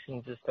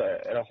passion just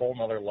at a whole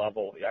nother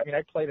level. I mean,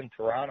 I played in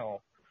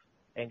Toronto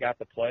and got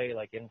to play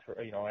like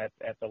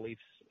at the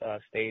Leafs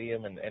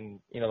stadium, and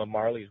the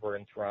Marlies were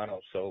in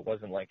Toronto, so it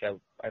wasn't like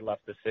I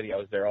left the city. I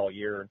was there all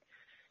year. And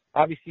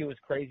obviously, it was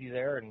crazy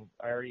there, and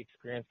I already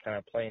experienced kind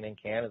of playing in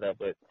Canada.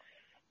 But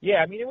yeah,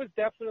 I mean, it was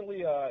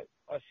definitely a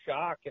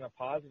shock in a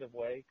positive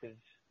way because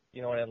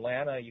in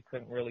Atlanta you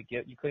couldn't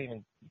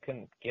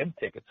give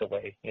tickets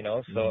away,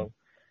 so.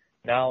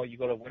 Now you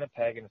go to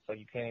Winnipeg and it's like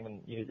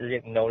you're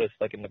getting noticed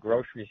like in the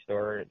grocery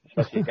store,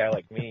 especially a guy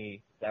like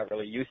me, not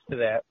really used to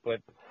that.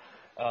 But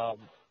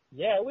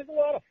it was a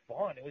lot of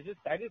fun. It was just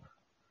I just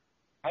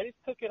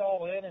took it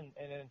all in and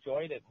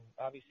enjoyed it.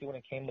 And obviously when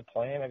it came to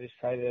playing, I just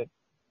tried to,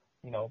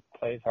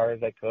 play as hard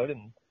as I could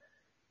and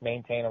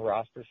maintain a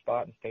roster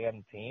spot and stay on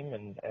the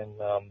team.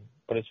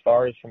 But as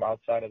far as from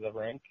outside of the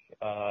rink,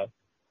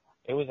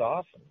 it was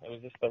awesome. It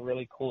was just a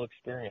really cool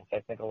experience.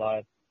 I think a lot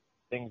of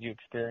things you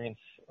experience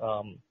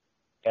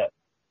that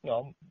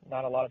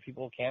not a lot of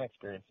people can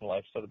experience in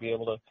life. So to be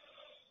able to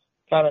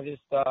kind of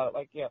just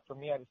for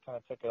me, I just kind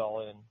of took it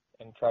all in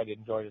and tried to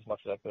enjoy it as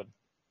much as I could.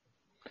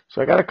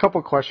 So I got a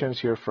couple questions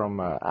here from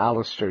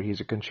Alistair.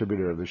 He's a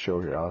contributor of the show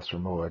here, Alistair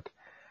Mowat.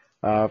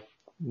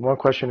 One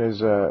question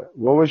is,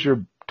 what was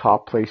your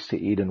top place to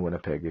eat in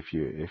Winnipeg if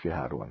you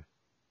had one?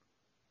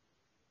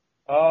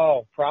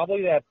 Oh,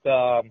 probably that.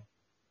 I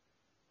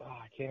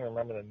can't even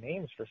remember the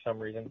names for some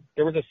reason.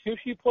 There was a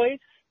sushi place.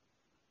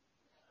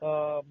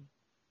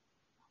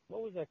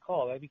 What was that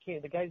called?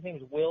 The guy's name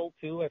is Will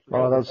too. I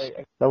forgot.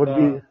 That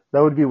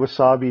would be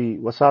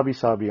Wasabi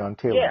Sabi on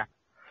Taylor. Yeah,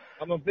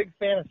 I'm a big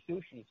fan of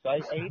sushi, so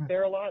I ate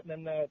there a lot.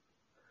 And then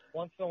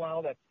once in a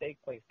while, that steak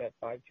place, that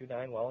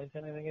 529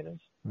 Wellington, I think it is.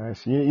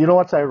 Nice. You know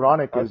what's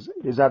ironic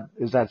is that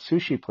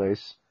sushi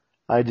place.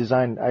 I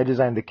designed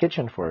the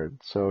kitchen for it,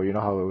 so you know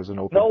how it was an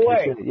open kitchen. No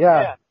way. Kitchen.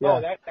 Yeah.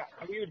 No, I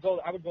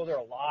would go there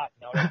a lot.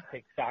 Now I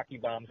take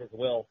sake bombs with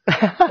Will.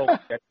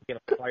 That's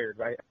getting fired,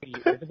 right?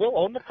 Does Will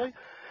own the place?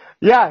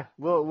 Yeah,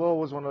 Will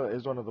was one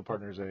of the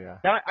partners there. Yeah.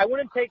 Now, I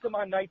wouldn't take him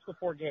on nights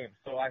before games,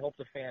 so I hope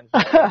the fans.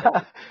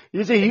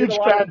 He's a huge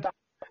fan.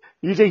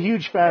 He's a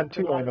huge fan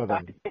too. I know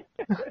that.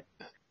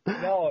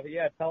 No,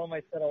 yeah, tell him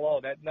I said hello.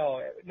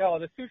 No,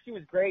 the sushi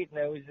was great, and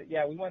it was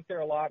we went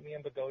there a lot. Me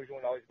and Bogosian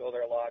would always go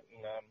there a lot,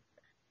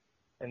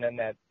 and then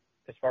that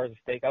as far as the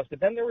steakhouse. But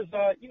then there was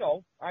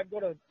I'd go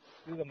to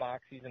do the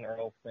Moxie's and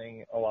Earl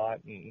thing a lot,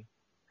 and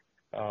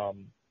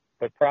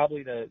but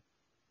probably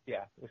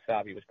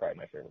Wasabi was probably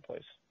my favorite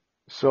place.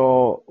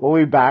 So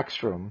Owie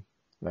Backstrom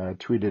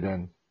tweeted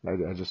in.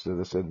 I just did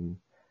this in.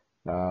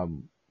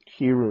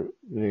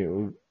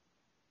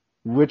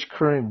 Which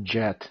current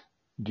Jet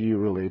do you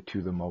relate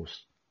to the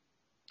most,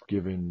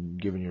 given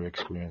your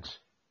experience?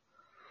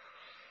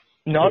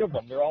 None of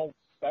them. They're all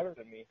better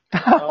than me.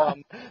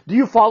 Do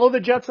you follow the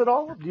Jets at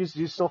all? Do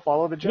you still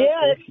follow the Jets?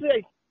 Yeah,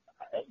 actually,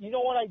 you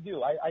know what I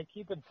do? I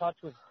keep in touch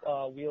with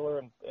Wheeler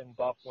and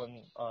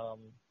Bufflin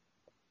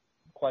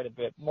quite a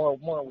bit. More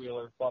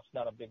Wheeler. Buff's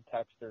not a big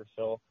texter,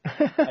 so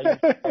I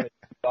usually try to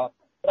talk.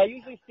 But I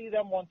usually see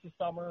them once a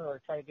summer, or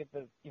try to get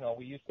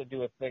we used to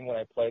do a thing when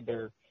I played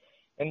there.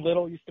 And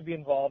Little used to be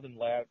involved in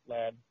Lad.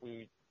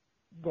 We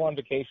go on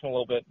vacation a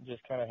little bit and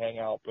just kind of hang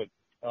out. But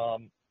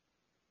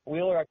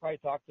Wheeler, I probably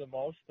talk to the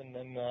most, and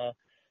then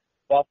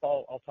Buff,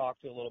 I'll talk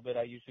to a little bit.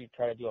 I usually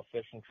try to do a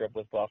fishing trip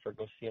with Buff or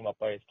go see him up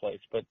by his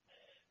place. But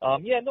I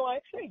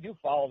actually do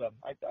follow them.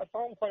 I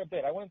follow them quite a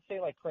bit. I wouldn't say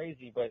like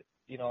crazy, but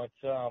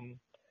it's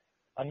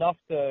enough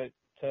to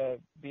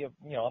be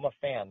I'm a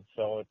fan,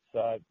 so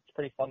it's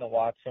pretty fun to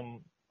watch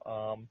them.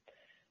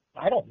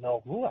 I don't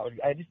know who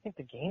I just think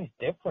the game's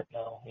different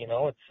now.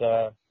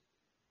 It's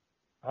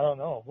I don't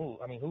know who.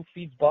 I mean, who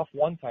feeds Buff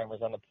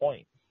one-timers on the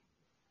point?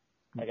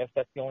 I guess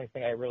that's the only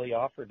thing I really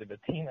offered to the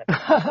team.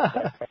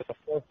 I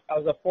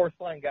was a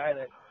fourth-line guy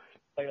that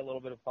played a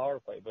little bit of power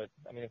play. But,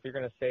 I mean, if you're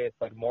going to say it's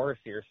like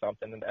Morrissey or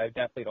something, then I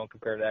definitely don't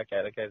compare to that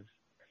guy. That guy's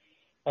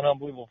an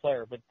unbelievable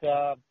player. But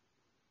I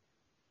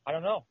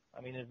don't know.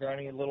 I mean, is there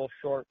any little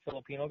short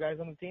Filipino guys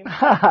on the team?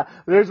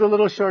 There's a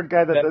little short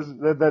guy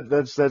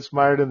that's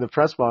mired in the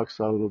press box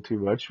a little too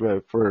much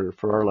for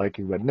our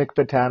liking. But Nick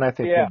Patan, I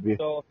think, would be.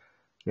 So,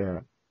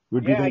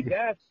 would be. I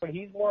guess, but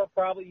he's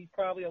probably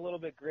a little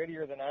bit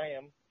grittier than I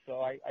am. So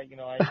I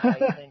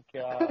think,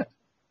 So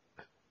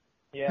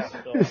I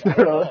don't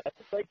know. That's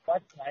a great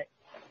question.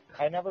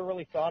 I never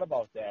really thought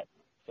about that.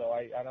 So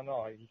I don't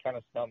know. You kind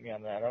of stumped me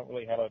on that. I don't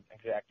really have an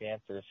exact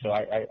answer. So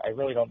I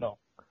really don't know.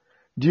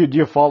 Do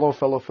you follow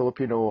fellow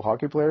Filipino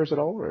hockey players at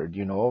all, or do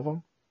you know of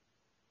them?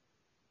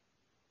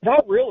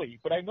 Not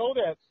really, but I know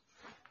that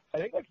I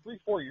think like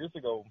 3-4 years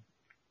ago,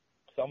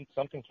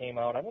 something came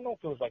out. I don't know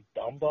if it was like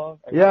Dumba.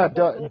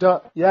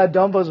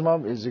 Dumba's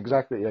mom is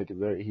exactly like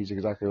he's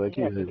exactly like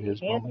you.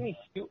 His mom.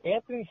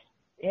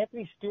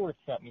 Anthony Stewart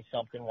sent me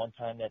something one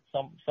time that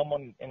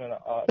someone in an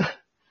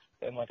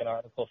an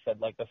article said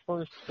like the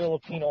first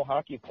Filipino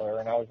hockey player,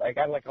 and I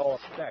got like all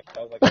upset. I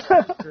was like,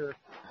 I'm not sure.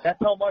 That's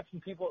how much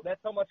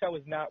I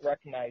was not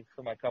recognized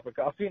for my cup of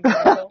coffee in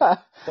the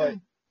But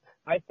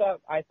I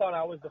thought I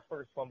was the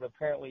first one, but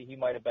apparently he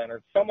might have been,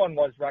 or someone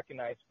was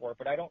recognized for it.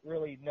 But I don't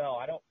really know.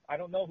 I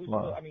don't know who's.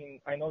 Wow. I mean,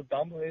 I know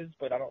Dumba is,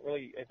 but I don't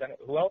really.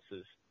 Who else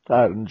is?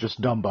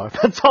 Just Dumba.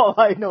 That's all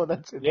I know.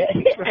 That's it. Yeah.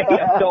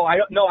 So I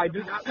don't know. I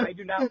do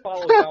not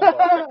follow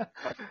Dumba.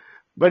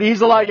 But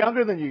he's a lot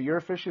younger than you. You're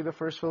officially the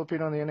first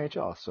Filipino in the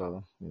NHL,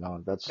 so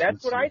that's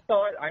what I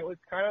thought. I was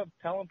kind of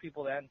telling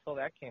people that until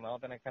that came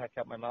out. Then I kind of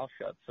kept my mouth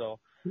shut. So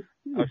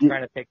I was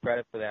trying to take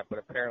credit for that, but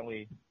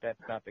apparently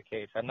that's not the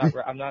case. I'm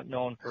not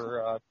known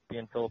for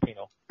being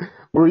Filipino.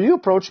 Were you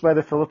approached by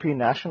the Philippine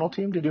national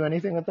team to do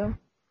anything with them?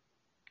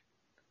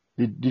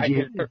 Did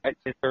you?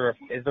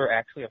 Is there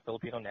actually a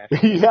Filipino national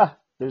team? Yeah.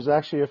 There's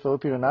actually a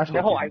Filipino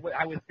national team.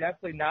 I was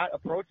definitely not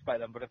approached by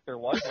them, but if there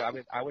was,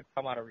 I would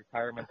come out of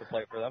retirement to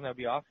play for them. That'd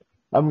be awesome.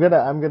 I'm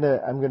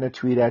gonna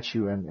tweet at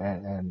you and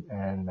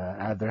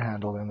add their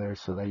handle in there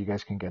so that you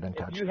guys can get in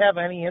touch. If you have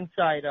any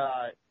insight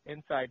to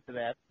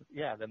that,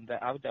 then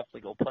I would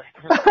definitely go play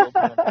for the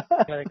Filipino.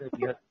 I think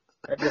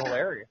that'd be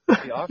hilarious.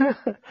 That'd be awesome.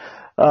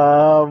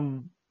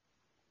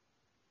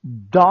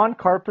 Don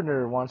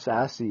Carpenter wants to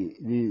ask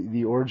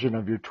the origin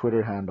of your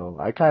Twitter handle.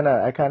 I kind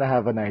of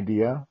have an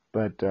idea,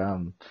 but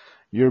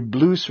your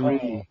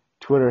Blues-Ree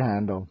Twitter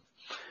handle.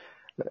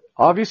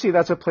 Obviously,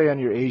 that's a play on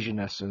your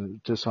Asianness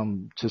to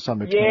some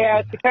extent.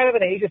 Yeah, it's kind of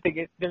an Asian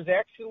thing. There's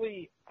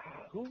actually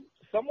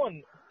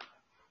someone.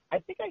 I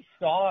think I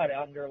saw it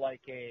under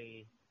like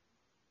a.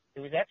 It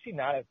was actually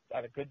not a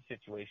good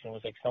situation. It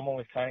was like someone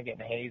was kind of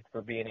getting hazed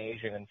for being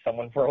Asian, and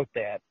someone wrote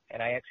that,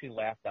 and I actually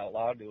laughed out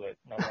loud to it.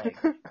 And I'm like.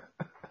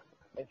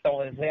 And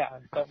someone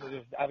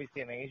was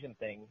obviously an Asian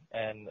thing,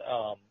 and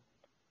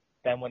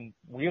then when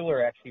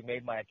Wheeler actually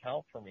made my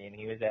account for me, and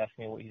he was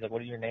asking me, he's like, "What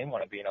does your name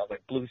want to be?" And I was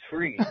like,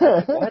 "Blues-Free."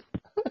 Like, what?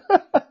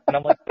 And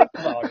I'm like, "Think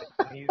about it."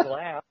 And he's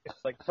laughed.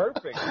 It's like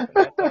perfect, and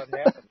that's how it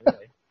happened,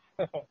 really.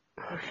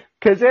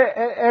 Because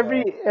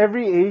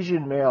every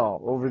Asian male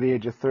over the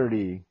age of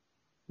 30,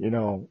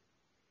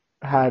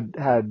 had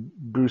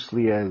Bruce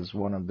Lee as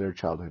one of their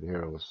childhood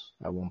heroes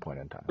at one point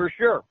in time. For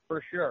sure.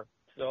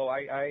 So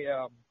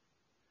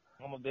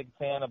I'm a big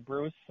fan of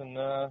Bruce, and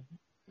I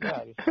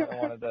just kind of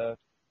wanted to.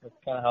 That's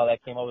kind of how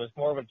that came over. It was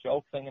more of a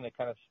joke thing, and it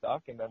kind of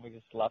stuck, and then we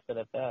just left it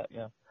at that.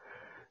 Yeah.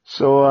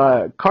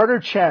 So Carter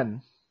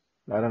Chen,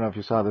 I don't know if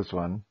you saw this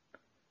one.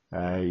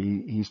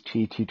 He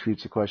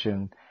tweets a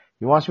question.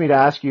 He wants me to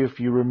ask you if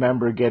you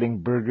remember getting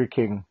Burger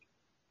King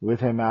with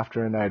him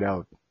after a night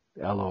out.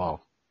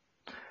 LOL.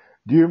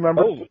 Do you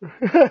remember? Oh.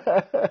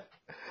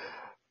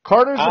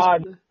 Carter's.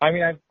 I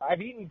mean,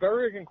 I've eaten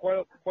Burger King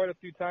quite a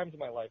few times in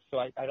my life, so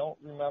I don't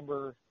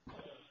remember.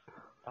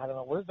 I don't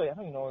know I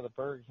don't even know where the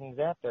Burger King's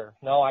at there.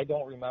 No, I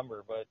don't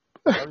remember, but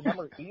I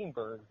remember eating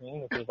Burger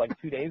King, which was like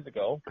 2 days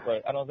ago,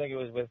 but I don't think it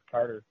was with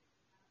Carter.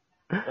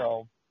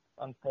 So,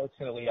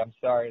 unfortunately, I'm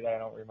sorry that I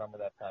don't remember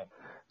that time.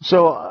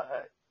 So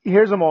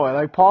here's a moment.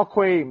 Like Paul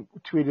Quay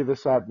tweeted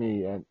this at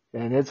me, and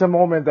it's a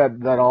moment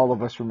that all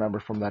of us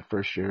remember from that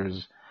first year.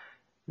 Is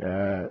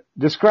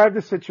describe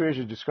the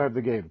situation, describe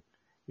the game.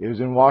 It was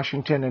in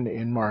Washington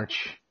in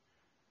March.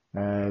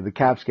 The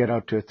Caps get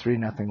out to a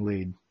 3-0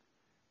 lead.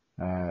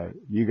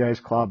 You guys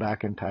claw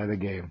back and tie the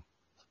game.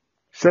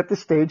 Set the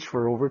stage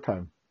for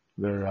overtime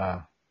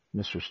there,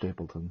 Mr.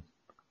 Stapleton.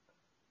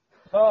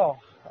 Oh,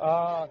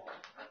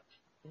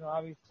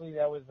 obviously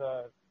that was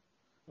a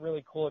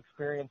really cool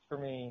experience for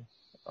me.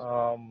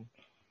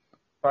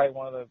 Probably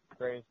one of the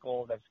greatest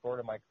goals I've scored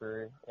in my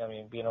career. I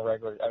mean,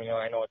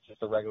 I know it's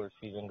just a regular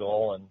season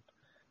goal and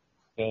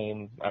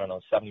game,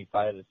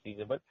 75 of the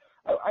season, but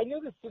I knew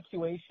the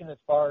situation as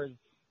far as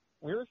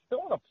we were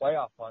still in a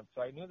playoff hunt,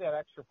 so I knew that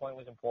extra point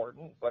was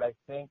important, but I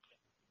think,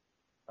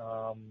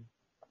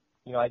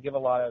 I give a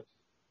lot of,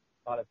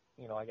 I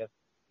guess,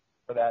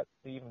 for that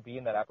to even be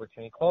in that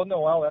opportunity. Claude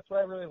Noel, that's what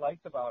I really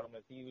liked about him,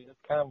 is he was just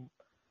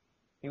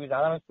he was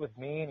honest with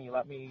me, and he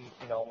let me,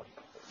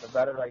 the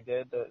better I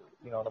did, the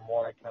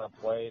more I kind of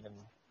played. And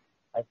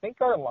I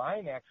think our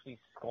line actually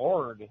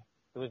scored.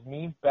 It was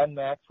me, Ben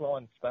Maxwell,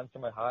 and Spencer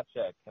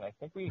Mahacek, and I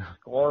think we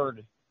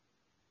scored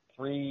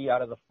 3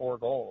 out of the 4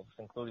 goals,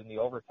 including the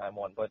overtime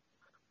one. But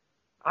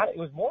it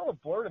was more of a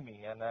blur to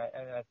me, and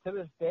to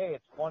this day,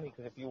 it's funny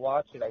because if you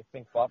watch it, I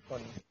think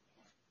Bufflin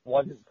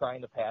wasn't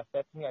trying to pass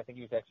that to me. I think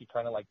he was actually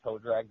trying to toe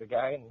drag the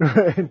guy, and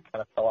kind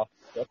of fell off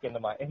the stick into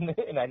my,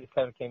 and I just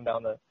kind of came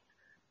down the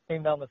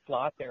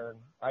slot there, and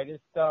I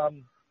just I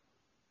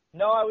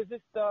was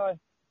just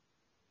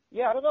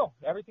I don't know.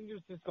 Everything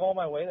was just going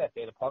my way that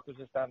day. The puck was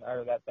just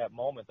that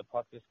moment. The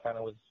puck just kind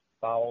of was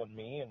following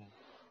me, and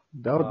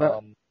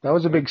that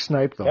was a big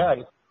snipe, though. Yeah,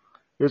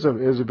 it was a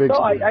big.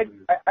 No, snipe.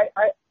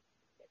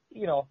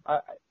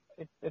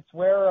 It's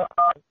where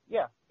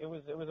it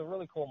was a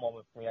really cool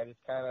moment for me. I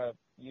just kind of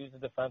used the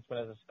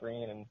defenseman as a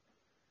screen, and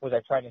was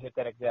I trying to hit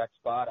that exact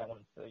spot? I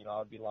wanted to, I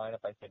would be lying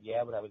if I said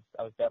yeah, but I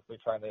was definitely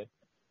trying to,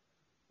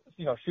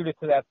 shoot it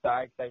to that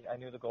side, because I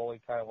knew the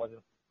goalie kind of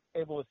wasn't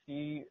able to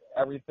see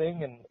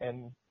everything,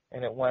 and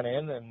it went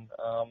in, and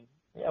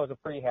it was a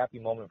pretty happy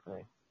moment for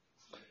me.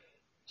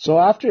 So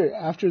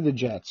after the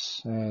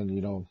Jets, and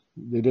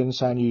they didn't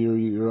sign you,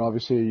 you're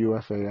obviously a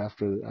UFA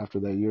after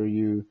that year.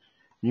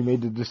 You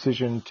made the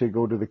decision to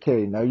go to the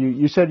K. Now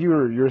you said you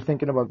were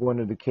thinking about going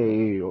to the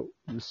K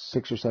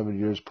 6 or 7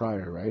 years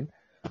prior, right?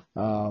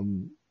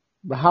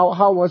 But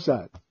how was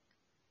that?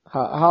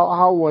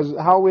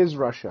 How is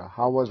Russia?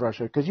 How was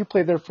Russia? Because you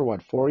played there for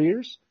what, 4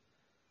 years?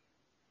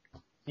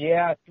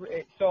 Yeah.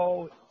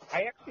 So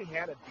I actually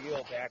had a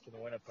deal back in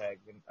Winnipeg,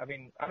 and I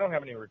mean, I don't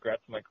have any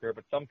regrets in my career,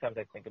 but sometimes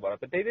I think about it.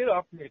 But they did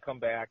offer me to come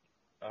back,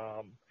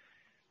 and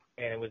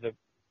it was a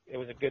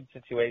good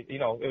situation.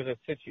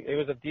 It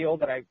was a deal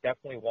that I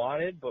definitely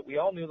wanted, but we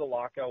all knew the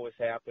lockout was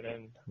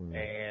happening,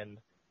 and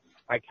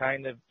I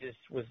kind of just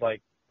was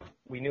like,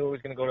 we knew it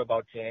was going to go to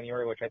about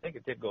January, which I think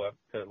it did go up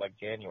to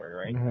January,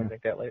 right? Mm-hmm. I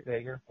think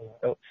that year.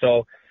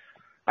 So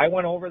I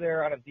went over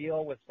there on a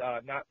deal with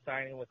not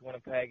signing with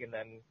Winnipeg, and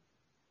then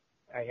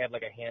I had a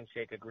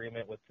handshake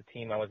agreement with the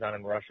team I was on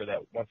in Russia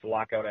that once the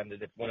lockout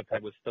ended, if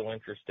Winnipeg was still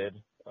interested,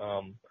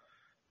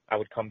 I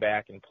would come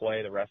back and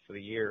play the rest of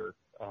the year.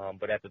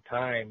 But at the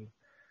time,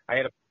 I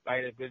had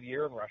a good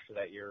year in Russia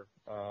that year,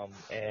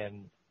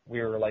 and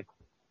we were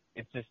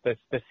it's just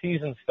the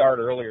season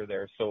started earlier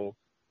there. So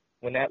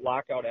when that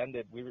lockout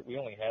ended, we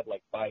only had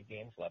 5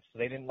 games left, so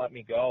they didn't let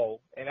me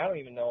go. And I don't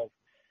even know.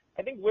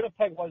 I think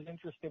Winnipeg was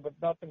interested, but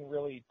nothing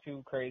really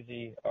too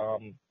crazy.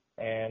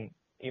 And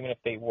even if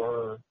they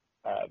were,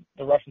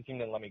 the Russian team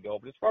didn't let me go.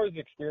 But as far as the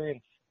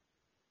experience,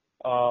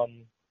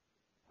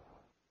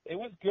 it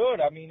was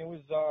good. I mean, it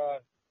was.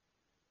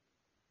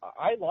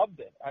 I loved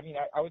it. I mean,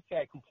 I would say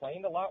I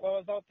complained a lot while I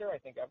was out there. I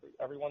think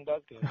everyone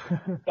does, because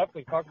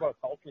definitely talk about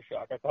culture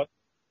shock. I thought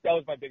that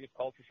was my biggest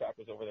culture shock,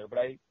 was over there. But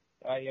I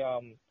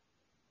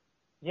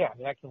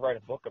can write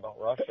a book about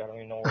Russia. I don't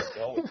even know where to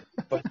go with it.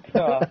 But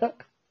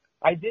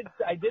I did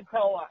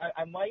tell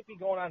I might be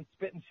going on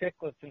Spit and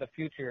Chicklets in the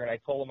future, and I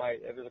told them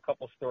there's a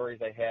couple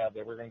stories I have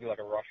that we're going to do a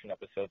Russian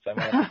episode, so I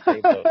might have to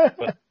save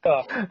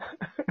those.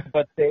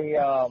 But they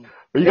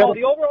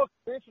the overall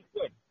experience was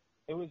good.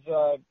 It was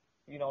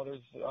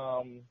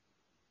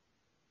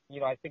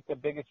I think the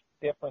biggest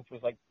difference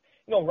was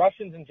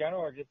Russians in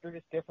general they're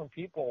just different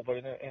people, but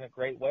in a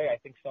great way. I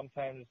think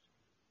sometimes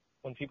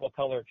when people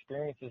tell their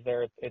experiences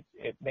there,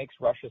 it makes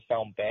Russia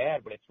sound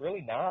bad, but it's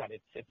really not.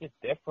 It's just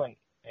different.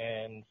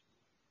 And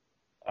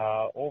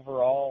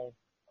overall,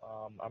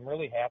 I'm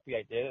really happy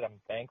I did it. I'm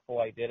thankful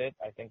I did it.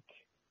 I think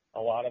a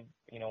lot of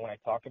when I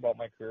talk about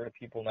my career to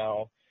people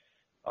now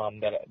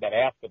that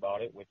ask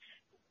about it, which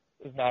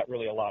is not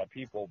really a lot of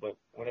people, but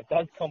when it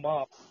does come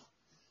up,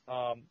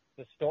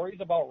 the stories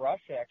about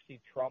Russia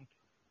actually trump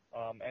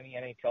any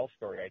NHL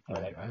story I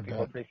tell.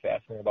 People are pretty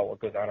fascinated about what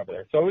goes on over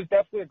there. So it was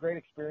definitely a great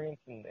experience,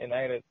 and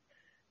I had a,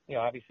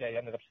 obviously I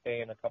ended up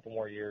staying a couple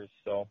more years.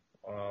 So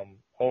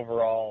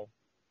overall,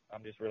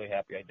 I'm just really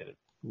happy I did it.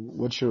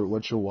 What's your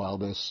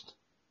wildest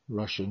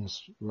Russia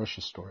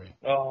story?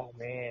 Oh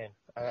man,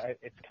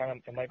 it's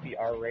it might be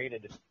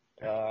R-rated.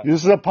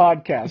 This is a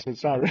podcast.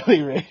 It's not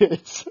really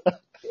rated.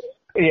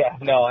 Yeah,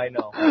 no, I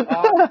know.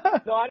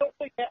 No, I don't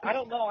think. I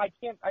don't know. I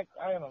can't. I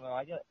don't know.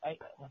 I'm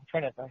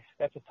trying to.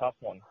 That's a tough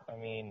one. I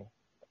mean,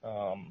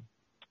 I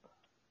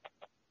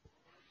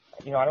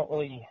don't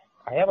really.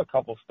 I have a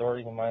couple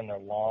stories in mind. They're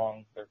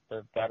long.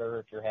 They're better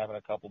if you're having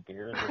a couple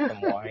beers or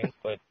some wine.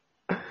 But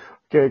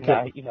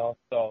okay.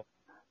 So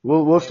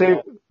we'll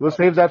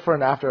save that for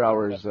an after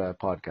hours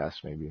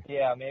podcast maybe.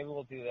 Yeah, maybe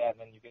we'll do that,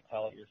 and then you can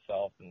tell it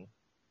yourself and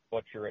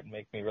butcher it and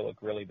make me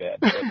look really bad.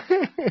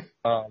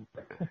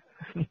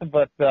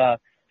 But,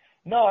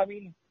 no, I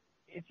mean,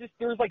 it's just,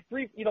 there's like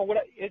three,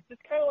 it's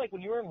just kind of like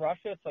when you were in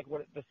Russia, it's like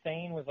what the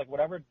saying was like,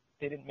 whatever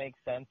didn't make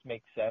sense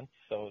makes sense.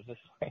 So it was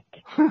just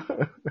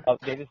like,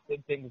 they just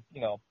did things,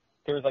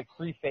 there was like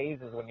three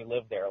phases when you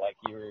lived there. Like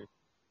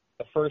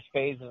the first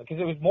phase, because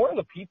it was more of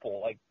the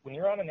people. Like when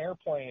you're on an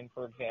airplane,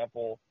 for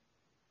example,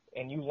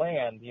 and you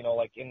land,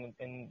 like in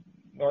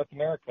North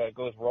America, it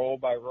goes row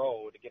by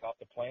row to get off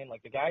the plane.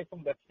 Like the guy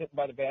that's sitting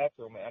by the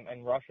bathroom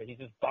in Russia, he's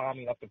just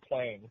bombing up the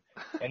plane,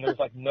 and there's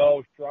like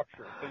no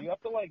structure. So you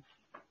have to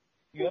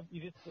you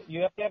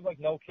have to have like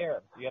no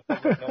care. You have to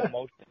have like no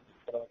emotion.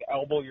 You like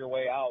elbow your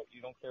way out.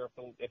 You don't care if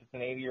it's an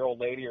 80-year-old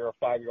lady or a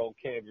 5-year-old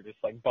kid. You're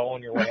just like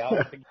bowing your way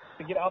out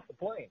to get off the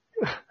plane.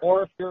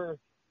 Or if you're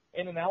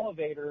in an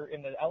elevator,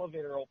 and the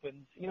elevator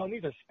opens,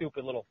 these are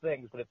stupid little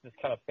things, but it's just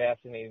kind of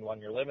fascinating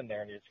when you're living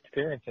there and you're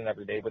experiencing it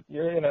every day. But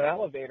you're in an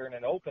elevator and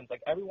it opens,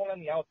 like everyone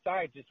on the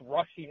outside just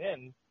rushing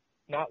in,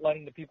 not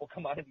letting the people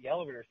come out of the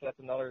elevator. So that's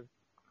another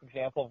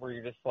example where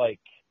you're just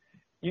like,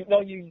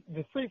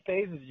 the three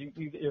phases,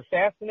 you're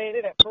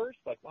fascinated at first,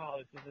 like, wow,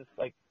 this is just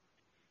like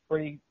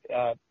pretty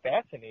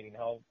fascinating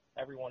how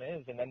everyone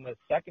is. And then the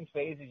second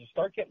phase is you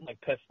start getting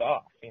like pissed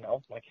off,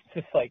 like it's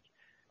just like,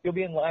 you'll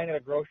be in line at a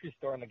grocery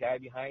store and the guy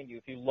behind you,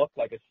 if you look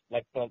to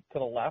the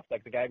left,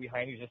 like the guy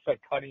behind you is just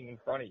like cutting in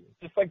front of you.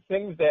 Just like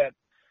things that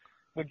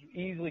would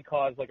easily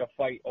cause like a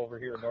fight over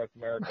here in North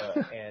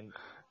America. And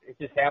it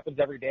just happens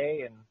every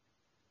day. And,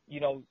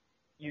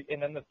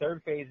 and then the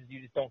third phase is you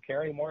just don't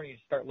care anymore and you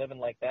just start living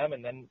like them.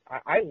 And then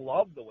I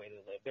love the way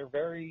they live.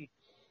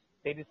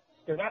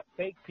 They're not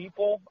fake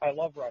people. I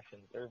love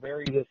Russians. They're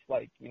very just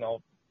like,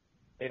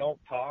 they don't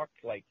talk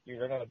like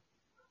you're in a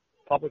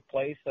public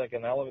place, like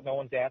no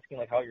one's asking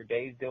like how your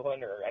day's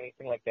doing or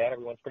anything like that.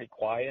 Everyone's pretty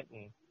quiet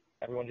and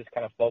everyone just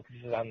kind of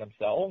focuses on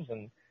themselves.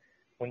 And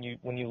when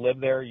you live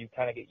there, you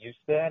kind of get used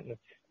to that. And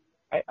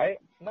I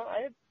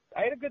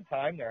had a good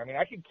time there. I mean,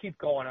 I could keep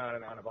going on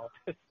and on about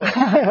this,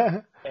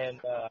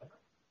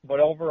 but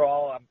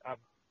overall, I'm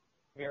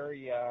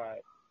very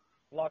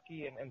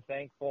lucky and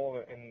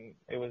thankful, and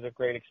it was a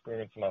great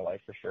experience in my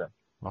life for sure.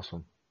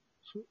 Awesome.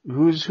 So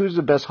who's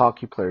the best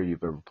hockey player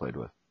you've ever played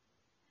with?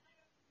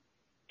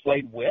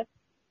 Played with?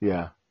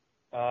 Yeah.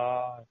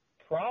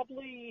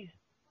 Probably,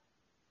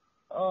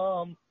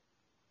 probably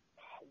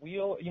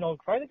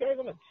the guys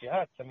on the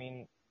Jets. I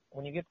mean,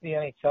 when you get to the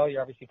NHL,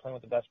 you're obviously playing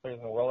with the best players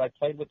in the world. I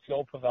played with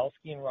Joe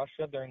Pavelski in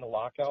Russia during the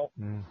lockout.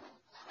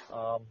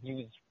 He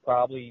was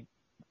probably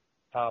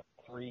top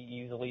 3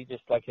 easily,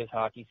 just like his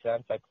hockey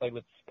sense. I played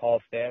with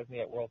Paul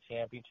Stastny at World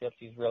Championships.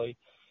 He's really,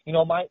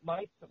 my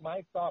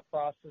thought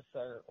process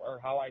or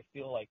how I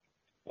feel like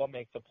what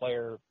makes a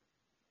player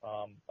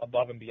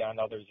above and beyond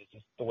others is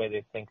just the way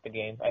they think the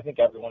game. I think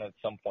everyone at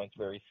some point is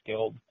very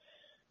skilled.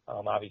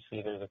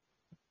 Obviously, there's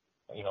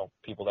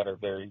people that are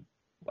very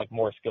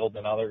more skilled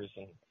than others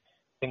and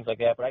things like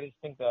that. But I just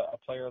think that a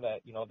player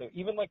that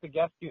even like the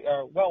guest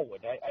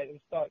Wellwood, I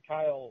just thought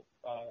Kyle,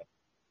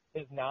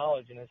 his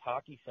knowledge and his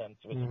hockey sense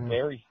was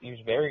he was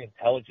very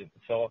intelligent.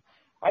 So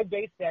I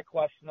based that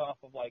question off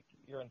of like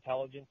your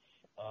intelligence.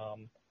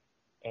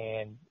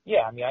 And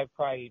yeah, I mean,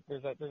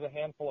 there's a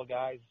handful of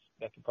guys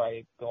that could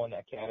probably go in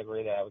that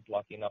category that I was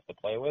lucky enough to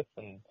play with.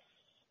 And,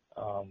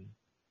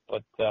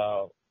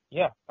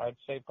 yeah, I'd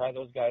say probably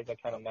those guys I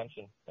kind of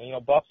mentioned.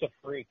 And, Buff's a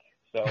freak,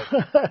 so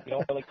you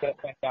don't really get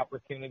many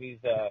opportunities,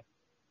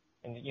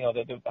 and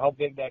how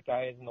big that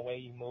guy is and the way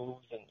he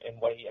moves and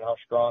how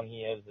strong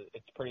he is,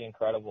 it's pretty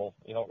incredible.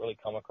 You don't really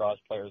come across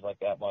players like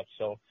that much.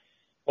 So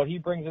what he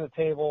brings to the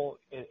table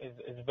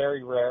is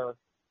very rare.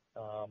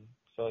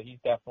 So he's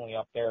definitely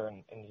up there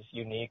and just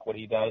unique what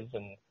he does.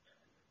 And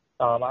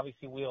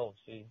obviously Wheels,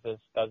 he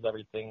just does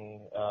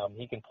everything.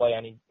 He can play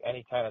any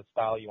kind of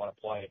style you want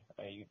to play.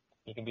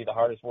 He can be the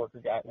hardest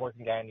working guy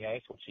on the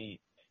ice, which he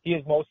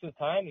is most of the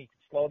time. He can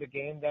slow the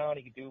game down.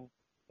 He can do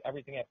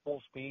everything at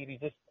full speed. He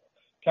just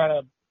kind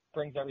of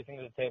brings everything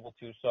to the table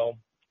too. So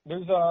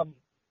there's a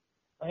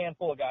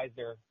handful of guys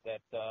there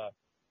that I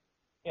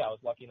was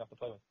lucky enough to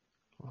play with.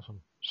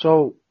 Awesome.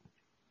 So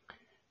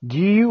do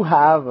you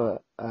have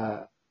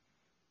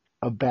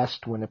a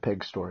best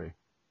Winnipeg story?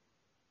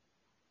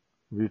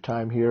 of your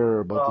time here or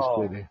about this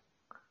Oh, play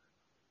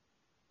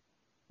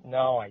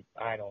no,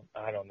 I don't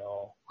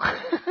know.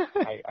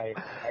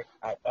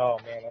 Oh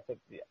man,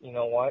 you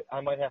know what? I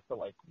might have to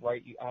like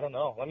write you. I don't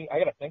know. I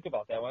gotta think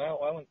about that.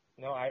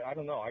 No, I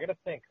don't know. I gotta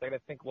think. I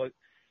gotta think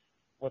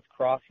what's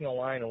crossing the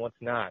line and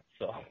what's not.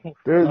 So,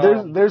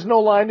 There's no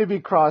line to be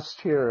crossed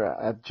here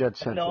at Jet no,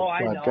 Central I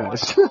know.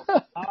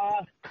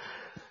 Podcast.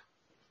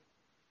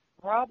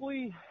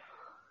 Probably,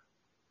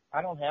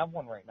 I don't have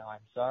one right now.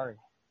 I'm sorry.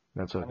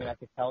 That's I mean, okay. I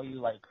could tell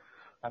you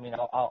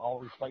I'll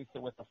replace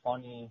it with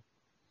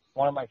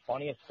one of my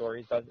funniest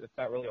stories. It's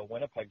not really a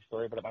Winnipeg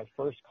story, but at my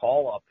first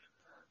call up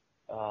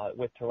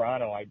with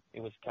Toronto, it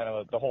was kind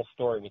of the whole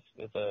story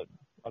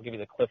I'll give you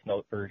the Cliff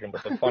Note version,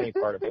 but the funny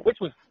part of it, which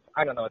was,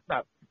 I don't know, it's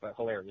not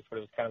hilarious, but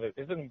it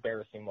was an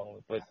embarrassing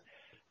moment. But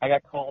I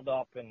got called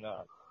up and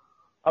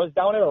I was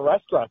down at a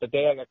restaurant the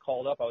day I got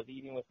called up. I was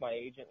eating with my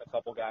agent and a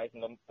couple guys,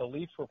 and the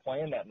Leafs were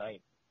playing that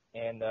night.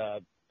 And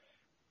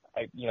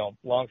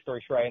long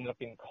story short, I ended up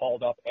getting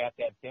called up at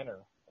that dinner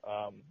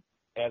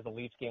as the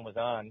Leafs game was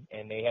on,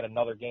 and they had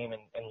another game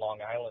in Long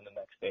Island the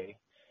next day.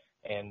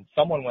 And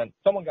someone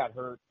got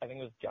hurt. I think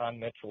it was John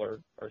Mitchell or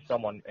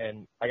someone.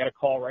 And I got a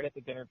call right at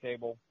the dinner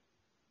table,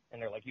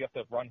 and they're like, "You have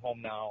to run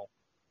home now."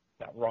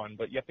 Not run,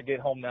 but you have to get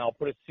home now.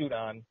 Put a suit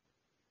on.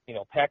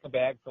 Pack a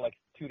bag for like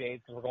 2 days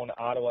because we're going to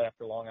Ottawa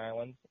after Long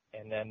Island,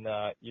 and then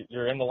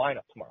you're in the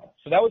lineup tomorrow.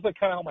 So that was like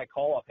kind of how my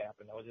call up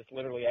happened. I was just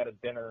literally at a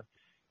dinner,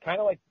 kind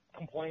of like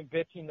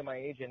bitching to my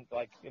agent,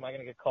 like, am I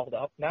going to get called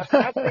up? Not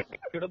that it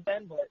could have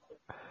been, but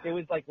it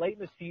was like late in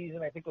the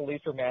season. I think the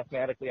Leafs were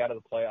mathematically out of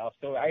the playoffs,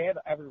 so I had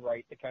every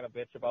right to kind of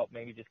bitch about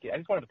maybe I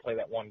just wanted to play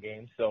that one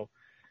game. So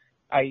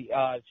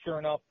sure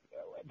enough,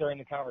 during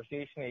the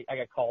conversation, I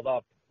got called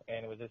up,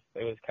 and it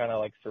was kind of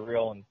like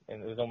surreal, and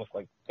it was almost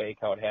like fake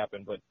how it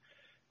happened. But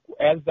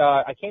as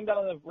I came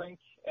down to the rink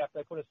after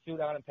I put a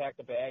suit on and packed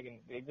a bag, and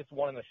they just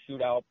won in a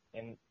shootout,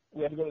 and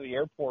we had to go to the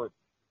airport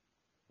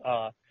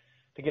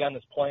to get on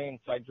this plane.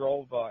 So I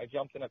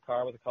jumped in a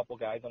car with a couple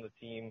guys on the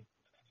team,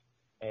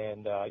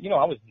 and I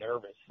was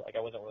nervous. Like,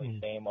 I wasn't really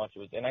saying much.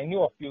 And I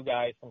knew a few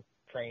guys from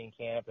training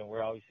camp, and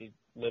we're obviously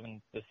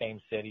living the same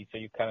city, so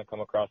you kind of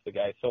come across the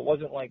guys. So it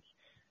wasn't like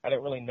I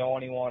didn't really know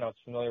anyone. I was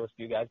familiar with a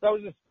few guys. But I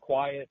was just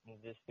quiet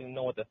and just didn't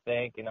know what to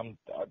think. And I'm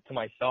to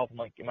myself, I'm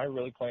like, am I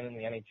really playing in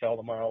the NHL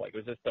tomorrow? Like, it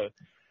was just a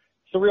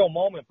surreal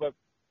moment. But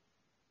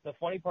the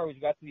funny part was,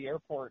 we got to the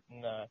airport,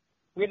 and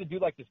we had to do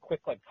like this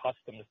quick like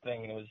customs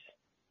thing, and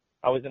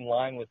I was in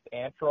line with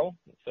Antro.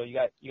 So you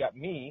got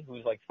me,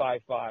 who's like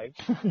 5'5",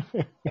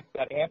 you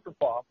got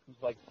Antropov,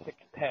 who's like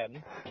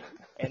 6'10",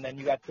 and then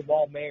you got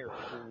Jamal Mayer,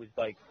 who was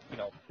like,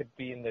 could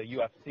be in the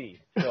UFC.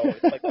 So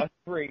it's like us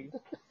three,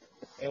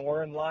 and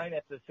we're in line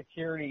at the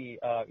security.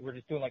 We're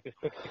just doing like this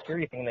quick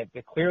security thing,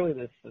 and clearly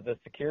the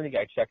security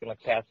guy checking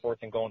like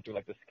passports and going through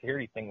like the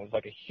security thing was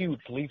like a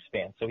huge Leafs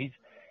fan. So he's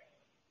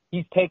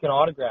taking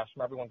autographs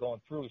from everyone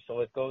going through. So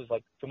it goes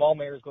like Jamal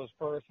Mayers goes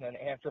first, and then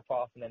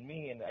Antropov, and then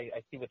me, and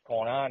I see what's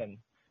going on, and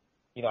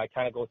I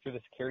kind of go through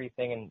the security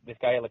thing, and this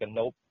guy had like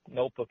a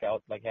notebook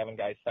out, like having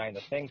guys sign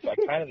the thing. So I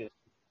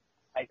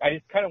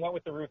just kind of went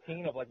with the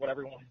routine of like what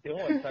everyone was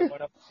doing. So I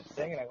went up to the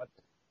thing,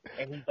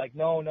 and he's like,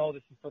 no,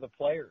 this is for the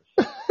players.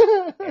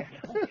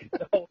 And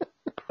so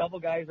a couple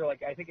guys are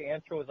like, I think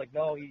Antro was like,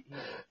 no,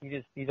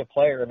 he's a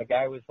player, and the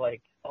guy was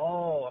like,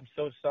 oh, I'm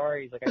so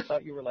sorry. He's like, I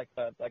thought you were like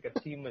a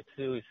team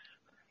masseuse.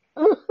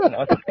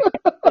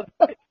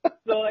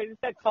 So I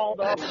just got called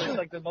up. It was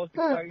like the most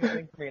exciting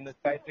thing for me. And this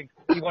guy thinks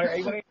he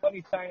wanted to let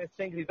me sign his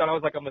thing because he thought I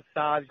was like a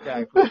massage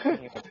guy.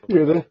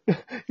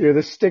 You're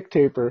the stick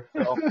taper.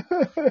 So,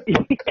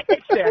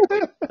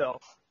 exactly. So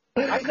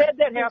I've had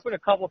that happen a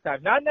couple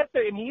times. Not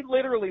necessarily. And he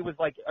literally was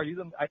like, I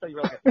thought you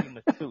were like a team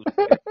masseuse.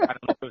 I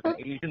don't know if it was an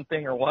Asian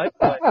thing or what,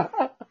 but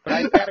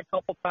I've had a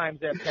couple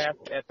times doing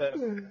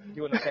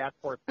the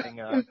passport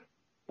thing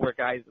where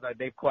guys,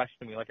 they've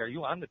questioned me, like, are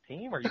you on the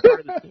team? Are you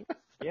part of the team?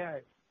 Yeah.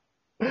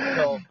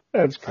 So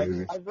That's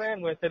crazy. I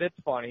ran with it. It's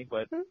funny,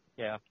 but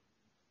yeah.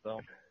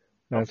 So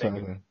that's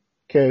awesome.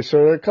 Okay,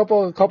 so a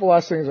couple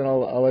last things, and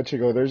I'll let you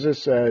go. There's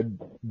this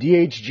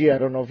DHG. I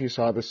don't know if you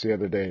saw this the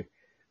other day.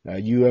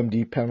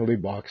 UMD penalty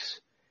box.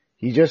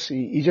 He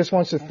just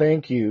wants to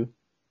thank you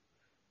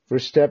for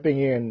stepping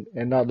in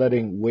and not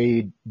letting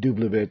Wade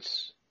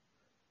Dublevitz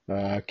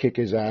kick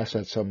his ass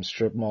at some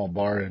strip mall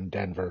bar in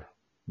Denver.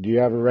 Do you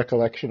have a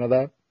recollection of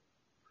that?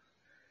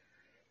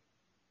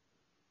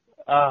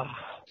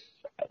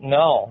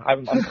 No,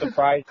 I'm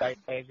surprised.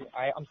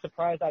 I'm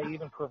surprised I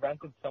even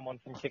prevented someone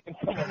from kicking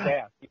someone's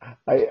ass.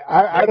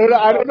 I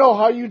don't know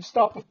how you'd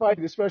stop a fight,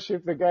 especially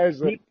if the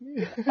guy's like.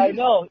 I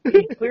know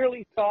he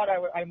clearly thought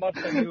I must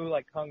have knew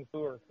like kung fu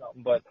or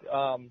something, but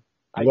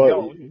I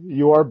don't.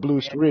 You are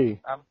Bruce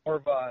Lee. I'm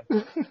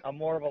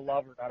more of a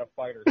lover, not a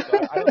fighter.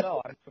 So I don't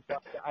know. I'm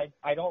surprised.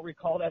 I don't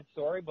recall that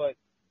story, but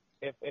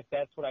if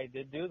that's what I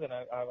did do, then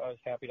I was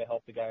happy to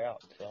help the guy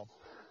out.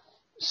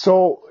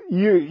 So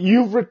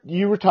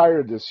you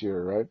retired this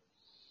year, right?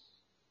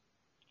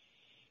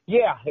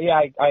 Yeah.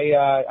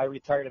 I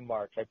retired in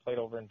March. I played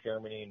over in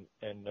Germany,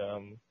 and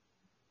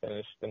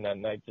finished, and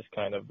then I just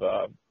kind of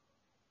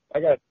I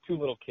got 2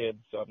 little kids,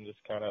 so I'm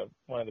just kind of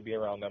wanted to be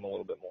around them a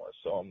little bit more.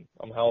 So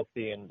I'm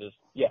healthy and just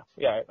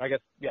I guess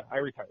I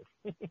retired.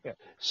 Yeah.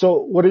 So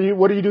what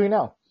are you doing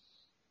now?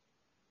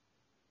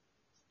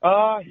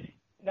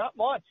 Not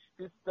much.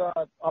 Just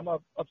I'm a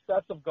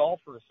obsessive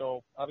golfer,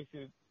 so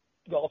obviously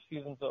golf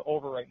season's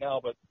over right now,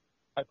 but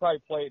I probably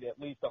played at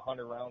least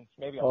 100 rounds,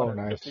 maybe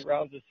 150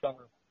 rounds this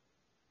summer.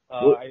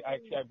 I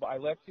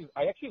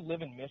actually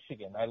live in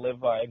Michigan. I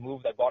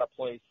bought a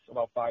place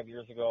about 5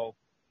 years ago,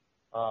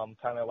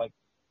 kind of like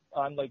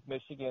on Lake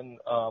Michigan,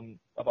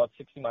 about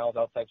 60 miles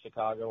outside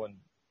Chicago, and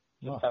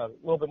just kind of a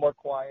little bit more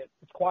quiet.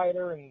 It's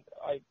quieter, and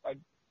I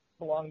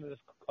belong to this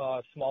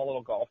small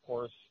little golf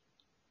course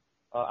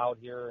out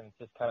here, and it's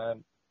just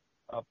kind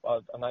of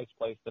a nice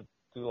place to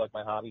do like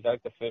my hobbies. I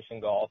like to fish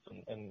and golf,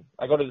 and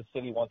I go to the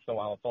city once in a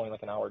while. It's only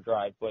like an hour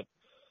drive, but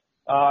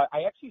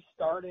I actually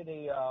started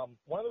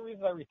one of the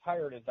reasons I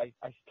retired is I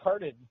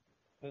started,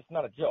 it's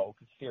not a joke,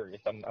 it's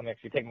serious. I'm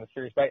actually taking this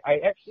serious, but I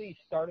actually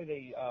started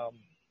you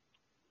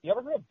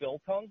ever heard of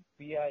Biltong?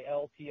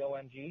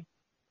 Biltong?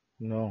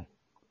 No.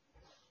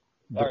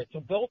 All right, so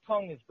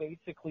Biltong is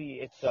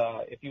basically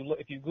if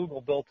you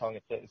Google Biltong,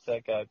 it's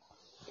like a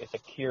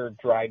cured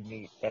dried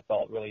meat. That's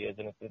all it really is,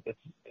 and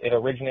it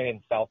originated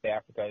in South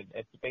Africa.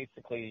 It's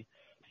basically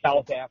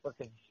South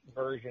Africa's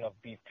version of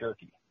beef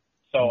jerky.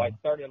 So I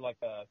started my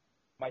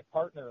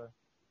partner,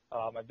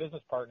 my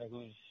business partner,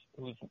 who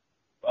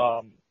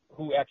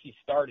actually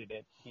started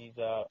it. He's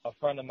a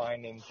friend of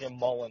mine named Jim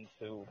Mullins,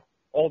 who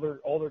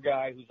older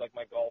guy who's like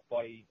my golf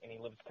buddy, and he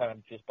lives kind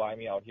of just by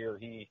me out here.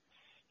 He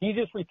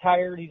just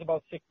retired. He's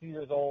about 60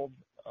 years old.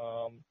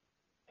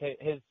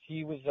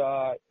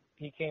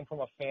 He came from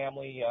a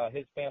family.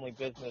 His family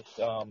business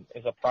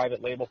is a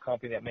private label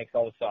company that makes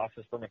all the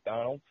sauces for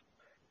McDonald's.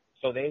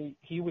 So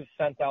he was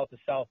sent out to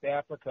South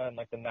Africa in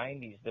like the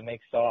 90s to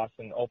make sauce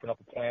and open up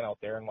a plant out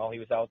there. And while he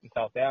was out in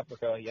South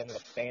Africa, he ended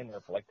up staying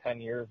there for like 10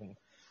 years and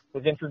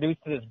was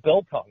introduced to this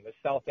Biltong, this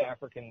South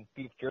African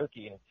beef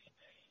jerky. And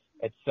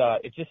it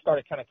just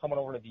started kind of coming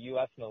over to the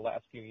U.S. in the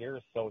last few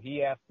years. So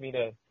he asked me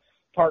to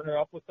partner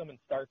up with him and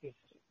start this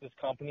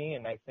company.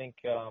 And I think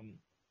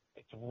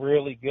it's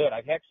really good.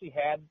 I've actually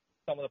had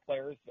some of the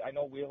players. I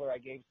know Wheeler, I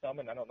gave some,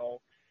 and I don't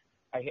know.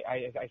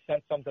 I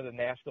sent some to the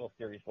National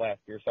Series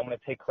last year, so I'm going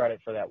to take credit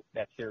for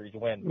that series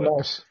win. But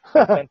Nice.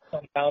 I sent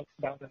some down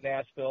to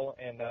Nashville,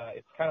 and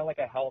it's kind of like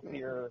a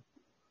healthier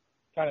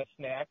kind of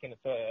snack. And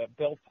it's a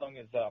Biltong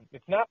is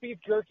it's not beef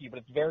jerky, but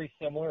it's very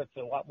similar. It's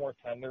a lot more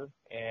tender,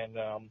 and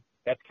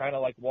that's kind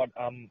of like what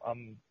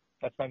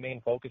that's my main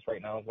focus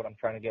right now is what I'm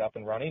trying to get up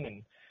and running.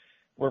 And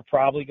we're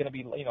probably going to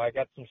be, I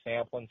got some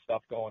sampling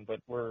stuff going, but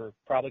we're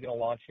probably going to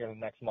launch here in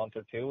the next month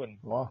or two, and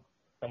Wow.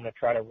 I'm going to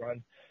try to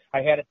run.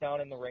 I had it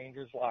down in the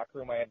Rangers locker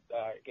room. I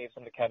gave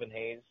some to Kevin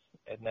Hayes,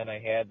 and then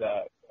I'm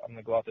going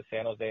to go out to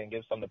San Jose and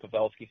give some to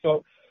Pavelski.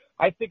 So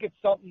I think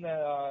it's something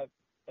that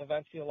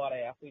eventually a lot of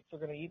athletes are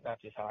going to eat,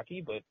 not just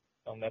hockey, but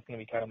that's going to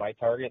be kind of my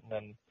target. And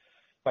then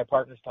my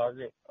partner's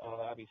target,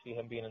 obviously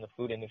him being in the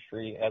food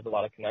industry, has a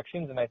lot of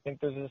connections, and I think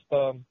there's just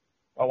a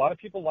lot of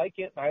people like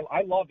it, and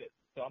I love it.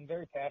 So I'm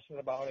very passionate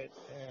about it,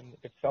 and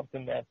it's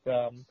something that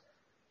I'm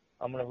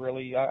going to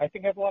really I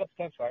think has a lot of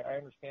potential. I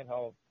understand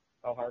how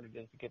hard it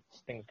is to get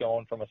things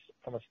going from a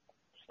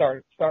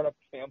startup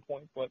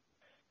standpoint, but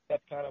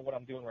that's kind of what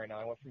I'm doing right now.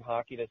 I went from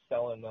hockey to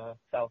selling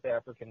South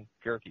African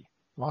jerky.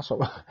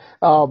 Awesome.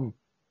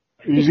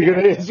 Is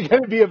it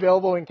gonna be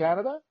available in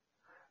Canada?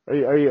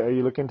 Are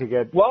you looking to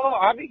get? Well,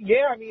 I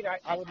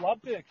would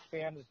love to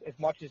expand as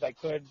much as I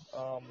could.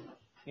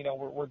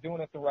 We're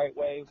doing it the right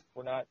way.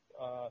 We're not.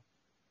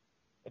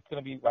 It's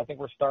going to be. I think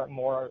we're starting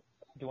more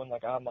doing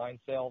like online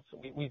sales.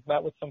 We've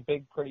met with some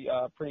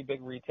pretty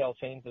big retail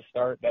chains to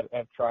start that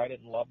have tried it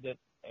and loved it.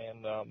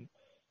 And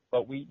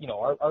but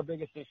our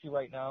biggest issue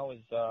right now is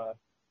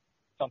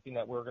something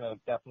that we're going to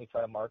definitely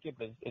try to market.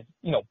 But is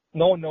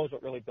no one knows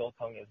what really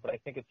Biltong is, but I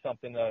think it's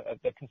something the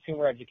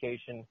consumer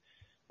education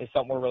is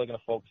something we're really going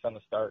to focus on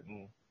to start.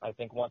 And I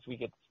think once we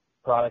get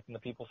product in the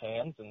people's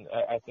hands, and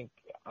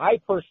I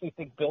personally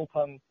think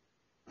Biltong.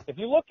 If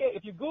you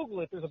Google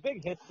it, there's a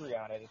big history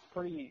on it. It's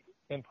pretty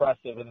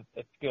impressive and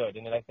it's good.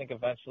 And then I think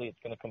eventually it's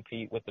going to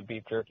compete with the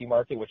beef jerky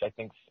market, which I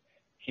think's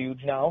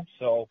huge now.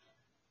 So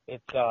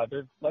it's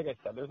there's, like I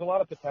said, there's a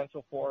lot of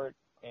potential for it,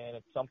 and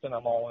it's something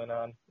I'm all in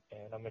on,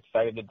 and I'm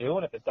excited to do.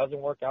 And if it doesn't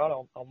work out,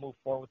 I'll move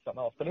forward with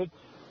something else. But it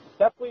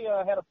definitely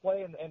had a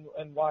play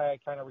and why I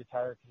kind of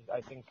retired, because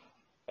I think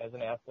as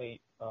an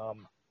athlete,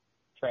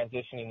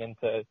 transitioning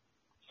into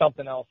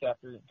something else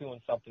after doing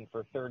something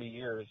for 30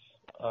 years,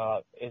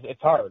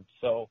 it's hard.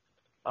 So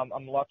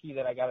I'm lucky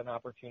that I got an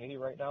opportunity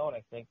right now, and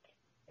I think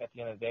at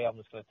the end of the day, I'm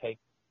just going to take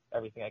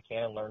everything I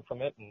can and learn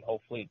from it, and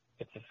hopefully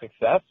it's a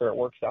success or it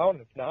works out,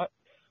 and if not,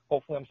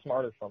 hopefully I'm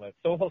smarter from it.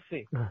 So we'll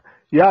see.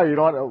 Yeah,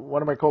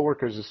 one of my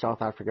coworkers is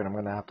South African. I'm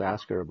going to have to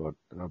ask her about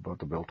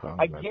the Biltong.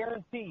 I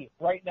guarantee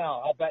right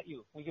now, I'll bet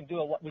you we can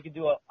do a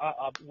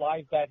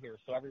live bet here,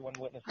 so everyone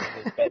witnesses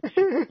this bet.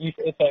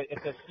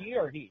 It's a she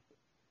or he?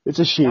 It's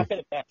a she. Not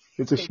gonna bet.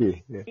 It's a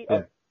she.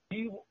 Yeah.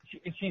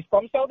 she's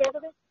from South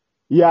Africa?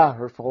 Yeah,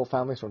 her whole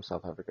family's from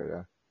South Africa.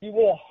 Yeah. You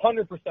will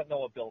 100% know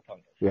what biltong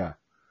is. Yeah.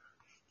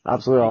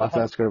 Absolutely. I'll have to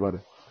ask her about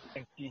it.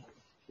 And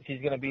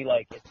she's gonna be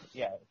like, it's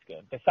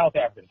good. The South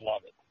Africans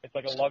love it. It's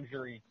like a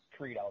luxury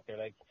treat out there.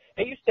 Like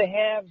they used to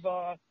have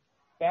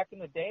back in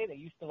the day. They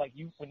used to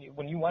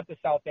when you went to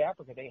South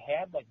Africa, they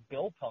had like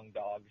biltong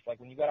dogs. Like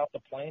when you got off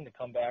the plane to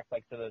come back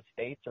like to the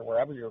States or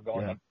wherever you were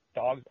going, like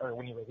dogs, or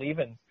when you were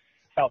leaving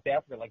South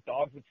Africa, like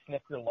dogs would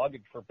sniff your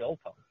luggage for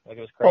biltong. Like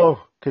it was crazy.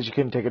 Oh, because you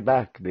couldn't take it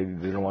back. They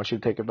didn't want you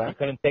to take it back. You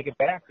couldn't take it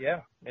back.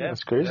 Yeah.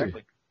 That's crazy.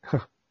 Exactly.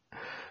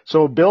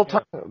 So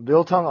biltong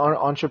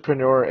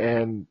entrepreneur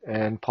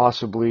and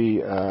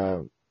possibly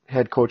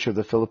head coach of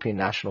the Philippine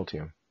national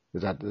team.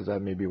 Is that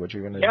maybe what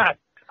you're gonna do? Yeah,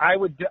 I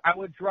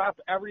would drop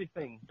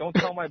everything. Don't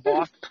tell my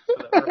boss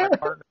or my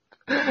partner,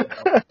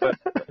 but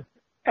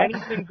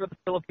anything for the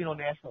Filipino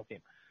national team.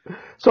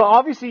 So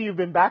obviously you've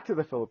been back to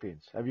the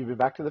Philippines. Have you been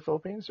back to the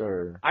Philippines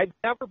or? I've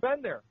never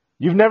been there.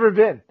 You've never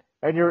been,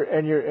 and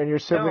your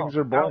siblings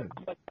are born.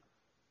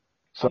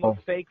 I'm a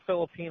fake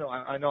Filipino.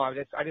 I know. I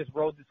just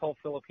wrote this whole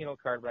Filipino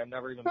card, but I've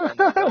never even been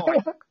there.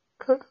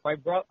 No,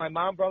 my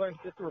mom, brother, and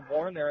sister were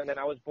born there, and then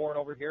I was born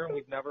over here, and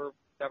we've never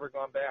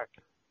gone back.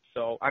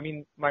 So I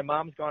mean, my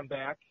mom's gone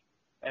back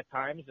at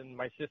times, and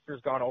my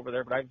sister's gone over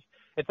there. But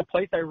it's a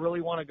place I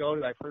really want to go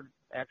to. I've heard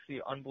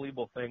actually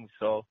unbelievable things,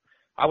 so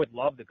I would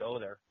love to go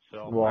there.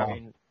 So wow. I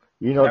mean,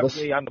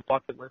 definitely on the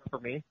bucket list for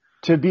me.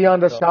 To be on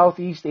the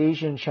Southeast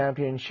Asian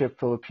Championship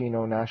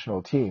Filipino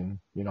national team,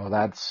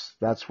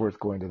 that's worth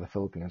going to the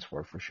Philippines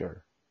for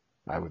sure.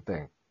 I would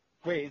think.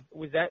 Wait,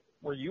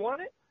 were you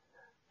on it?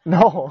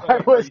 No,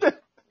 I wasn't.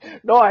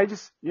 No, I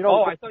just,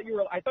 Oh, I thought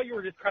you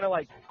were just kind of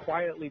like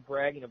quietly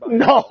bragging about it.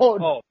 No.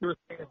 Oh, you were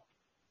saying.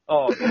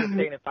 Oh, you were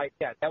saying if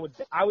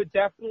I would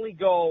definitely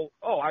go.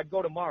 Oh, I'd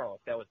go tomorrow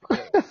if that was the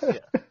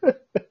case.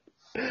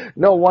 Yeah.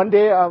 No, one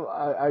day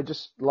I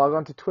just log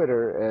on to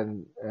Twitter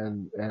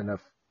and a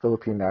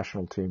Philippine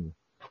national team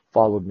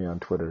followed me on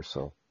Twitter,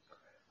 so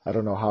I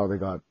don't know how they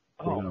got.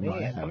 Oh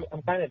man,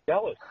 I'm kind of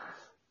jealous.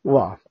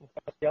 Wow. I'm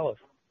kind of jealous.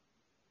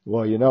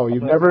 Well, you've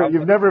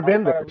never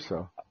been there,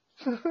 so.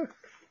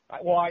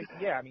 I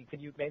mean,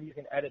 maybe you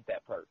can edit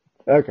that part.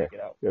 Okay. Take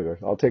it out. Yeah,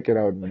 I'll take it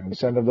out and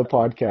send them the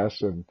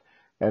podcast and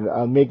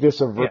I'll make this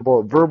a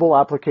verbal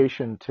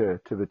application to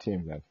the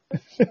team then.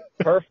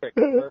 Perfect.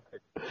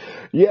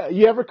 Yeah,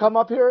 you ever come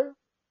up here?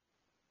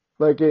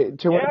 Like to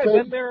Winnipeg? Yeah, I've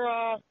been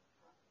there.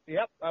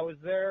 Yep, I was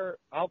there.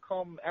 I'll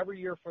come every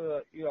year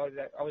for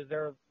I was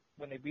there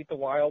when they beat the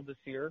Wild this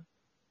year.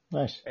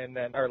 Nice. And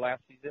then our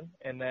last season,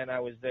 and then I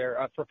was there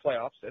for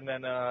playoffs, and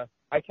then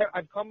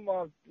I've come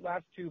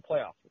last two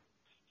playoff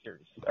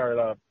series.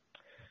 Or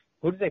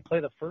who did they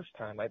play the first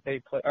time? They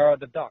play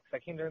the Ducks. I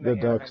came there in the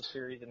Anaheim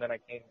series, and then I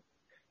came to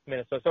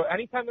Minnesota. So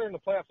anytime they're in the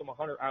playoffs,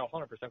 I'll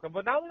 100% come.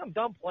 But now that I'm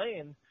done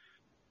playing,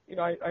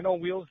 I know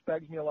Wheels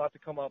begs me a lot to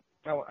come up.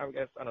 I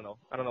guess I don't know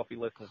if he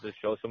listens to this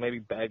show, so maybe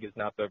beg is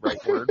not the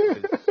right word.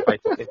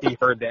 If he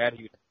heard that,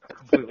 he would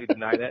completely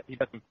deny that. He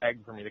doesn't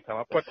beg for me to come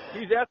up, but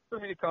he's asked for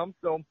me to come.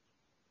 So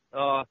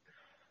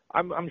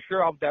I'm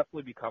sure I'll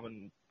definitely be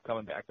coming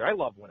back there. I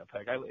love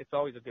Winnipeg. It's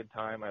always a good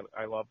time. I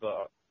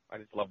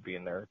just love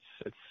being there.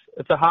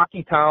 It's a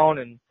hockey town,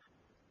 and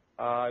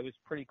it was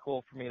pretty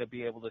cool for me to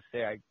be able to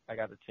say I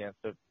got the chance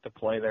to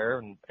play there,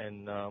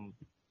 and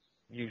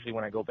usually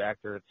when I go back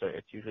there,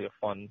 it's usually a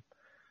fun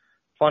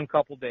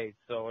couple days.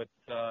 So it's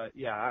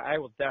I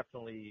will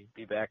definitely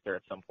be back there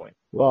at some point.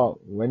 Well,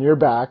 when you're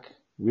back,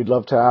 we'd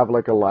love to have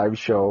like a live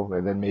show,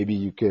 and then maybe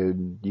you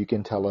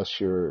can tell us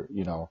your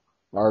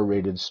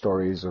R-rated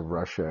stories of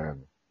Russia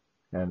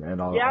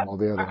and all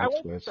the other I won't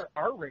exploits. say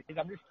R-rated.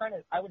 I'm just trying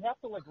to. I would have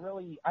to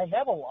I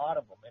have a lot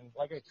of them, and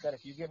like I said,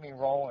 if you get me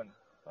rolling,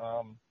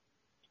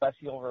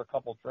 especially over a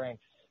couple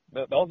drinks,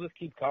 they'll just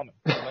keep coming.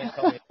 They might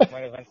tell me,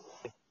 might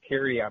eventually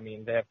carry. I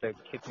mean, they have to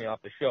kick me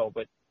off the show,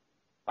 but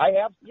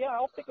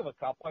I'll think of a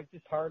couple. It's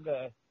just hard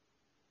to.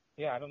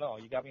 Yeah, I don't know.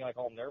 You got me like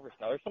all nervous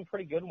now. There's some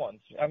pretty good ones.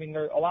 I mean,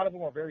 a lot of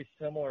them are very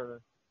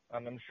similar.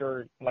 I'm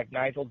sure, like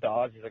Nigel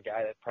Dawes is a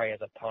guy that probably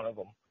has a ton of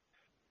them.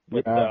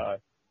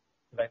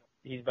 But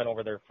he's been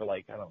over there for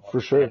like, I don't know,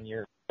 for sure. 10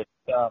 years. But,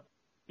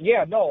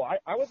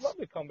 I would love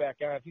to come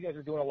back out. If you guys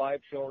are doing a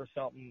live show or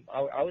something,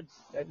 I would.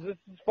 This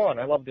is fun.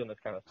 I love doing this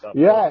kind of stuff.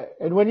 Yeah,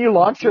 and when you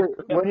launch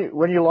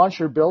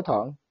your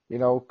biltong,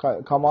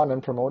 come on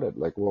and promote it.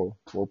 Like we'll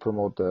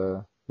promote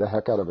the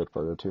heck out of it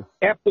for you too.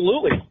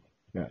 Absolutely.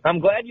 Yeah. I'm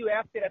glad you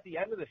asked it at the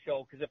end of the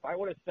show, because if I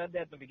would have said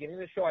that at the beginning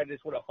of the show, I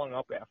just would have hung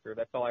up after.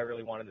 That's all I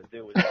really wanted to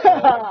do.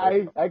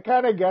 I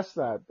kind of guessed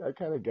that. No,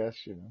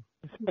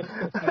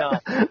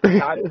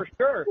 for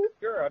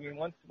sure. I mean,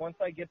 once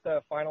I get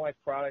the finalized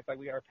product, like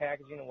we got our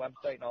packaging and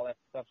website and all that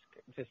stuff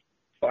just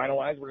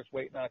finalized, we're just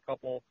waiting on a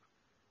couple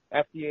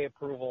FDA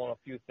approval and a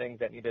few things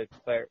that need to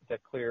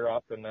clear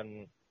up, and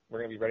then we're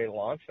gonna be ready to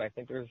launch. And I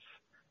think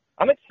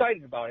I'm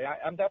excited about it.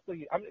 I'm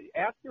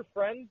ask your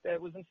friend that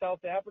was in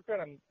South Africa,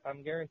 and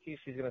I'm guaranteed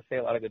she's gonna say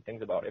a lot of good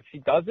things about it. If she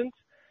doesn't,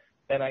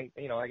 then I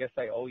guess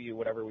I owe you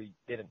whatever we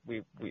didn't.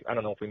 I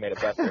don't know if we made a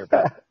bet there,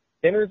 but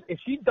Dinner's if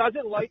she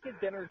doesn't like it,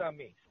 dinner's on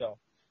me. So,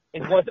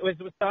 is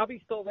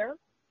Wasabi still there?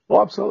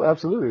 Well,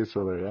 absolutely, it's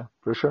still there. Yeah,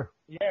 for sure.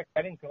 Yeah,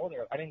 I didn't go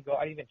there. I didn't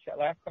even check.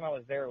 Last time I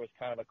was there, it was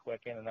kind of a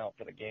quick in and out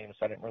for the game,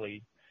 so I didn't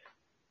really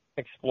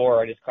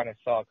explore. I just kind of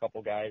saw a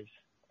couple guys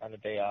on the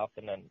day off,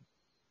 and then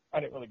I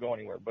didn't really go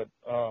anywhere. But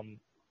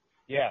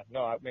yeah,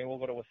 no, I mean we'll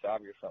go to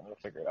Wasabi or something. We'll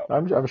figure it out.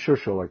 I'm sure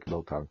she'll like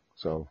Milltown.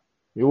 So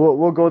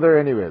we'll go there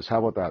anyways.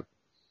 How about that?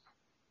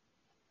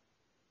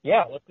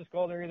 Yeah, let's just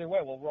go there either way.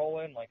 We'll roll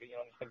in like just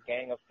a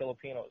gang of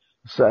Filipinos.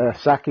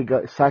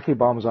 Sake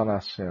bombs on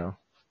us, 100%.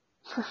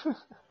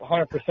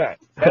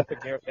 That's a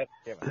given.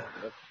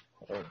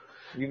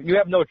 You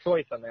have no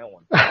choice on that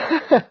one.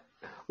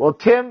 Well,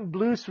 Tim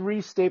Blues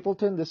Reese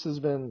Stapleton, this has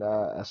been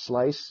a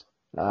slice.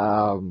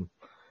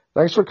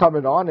 Thanks for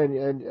coming on,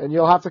 and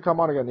you'll have to come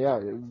on again. Yeah,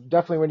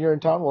 definitely when you're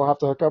in town, we'll have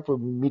to hook up. We'll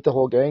meet the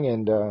whole gang,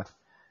 and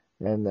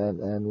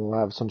we'll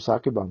have some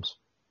sake bombs.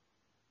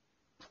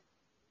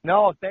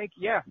 No, thank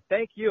you.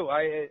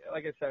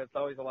 Like I said, it's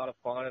always a lot of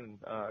fun, and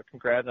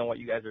congrats on what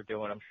you guys are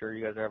doing. I'm sure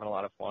you guys are having a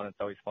lot of fun. It's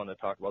always fun to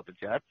talk about the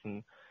Jets,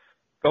 and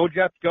go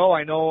Jets, go!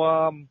 I know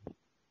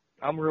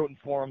I'm rooting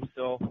for them,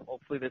 so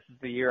hopefully this is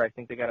the year. I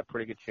think they got a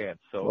pretty good chance.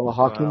 So, well,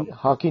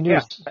 Hockey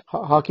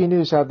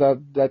News had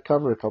that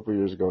cover a couple of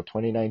years ago.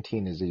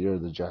 2019 is the year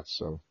of the Jets,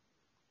 so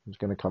it's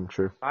going to come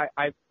true. I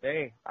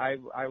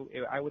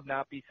would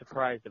not be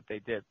surprised if they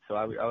did. So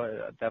I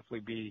would definitely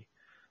be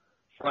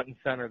front and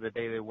center the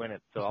day they win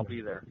it, so I'll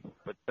be there.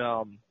 But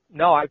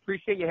no, I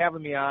appreciate you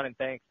having me on, and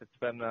thanks. It's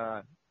been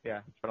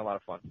it's been a lot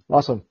of fun.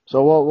 Awesome.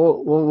 So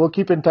we'll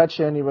keep in touch,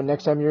 and even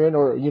next time you're in,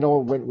 or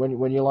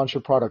when you launch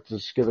your product,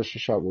 just give us a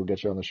shout. We'll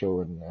get you on the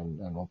show, and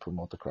we'll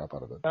promote the crap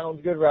out of it.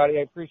 Sounds good, Roddy.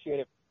 I appreciate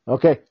it.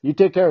 Okay, you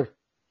take care.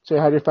 Say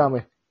hi to your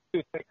family.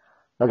 Okay.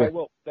 Okay. I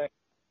will. Thanks.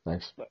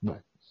 Thanks.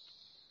 Bye.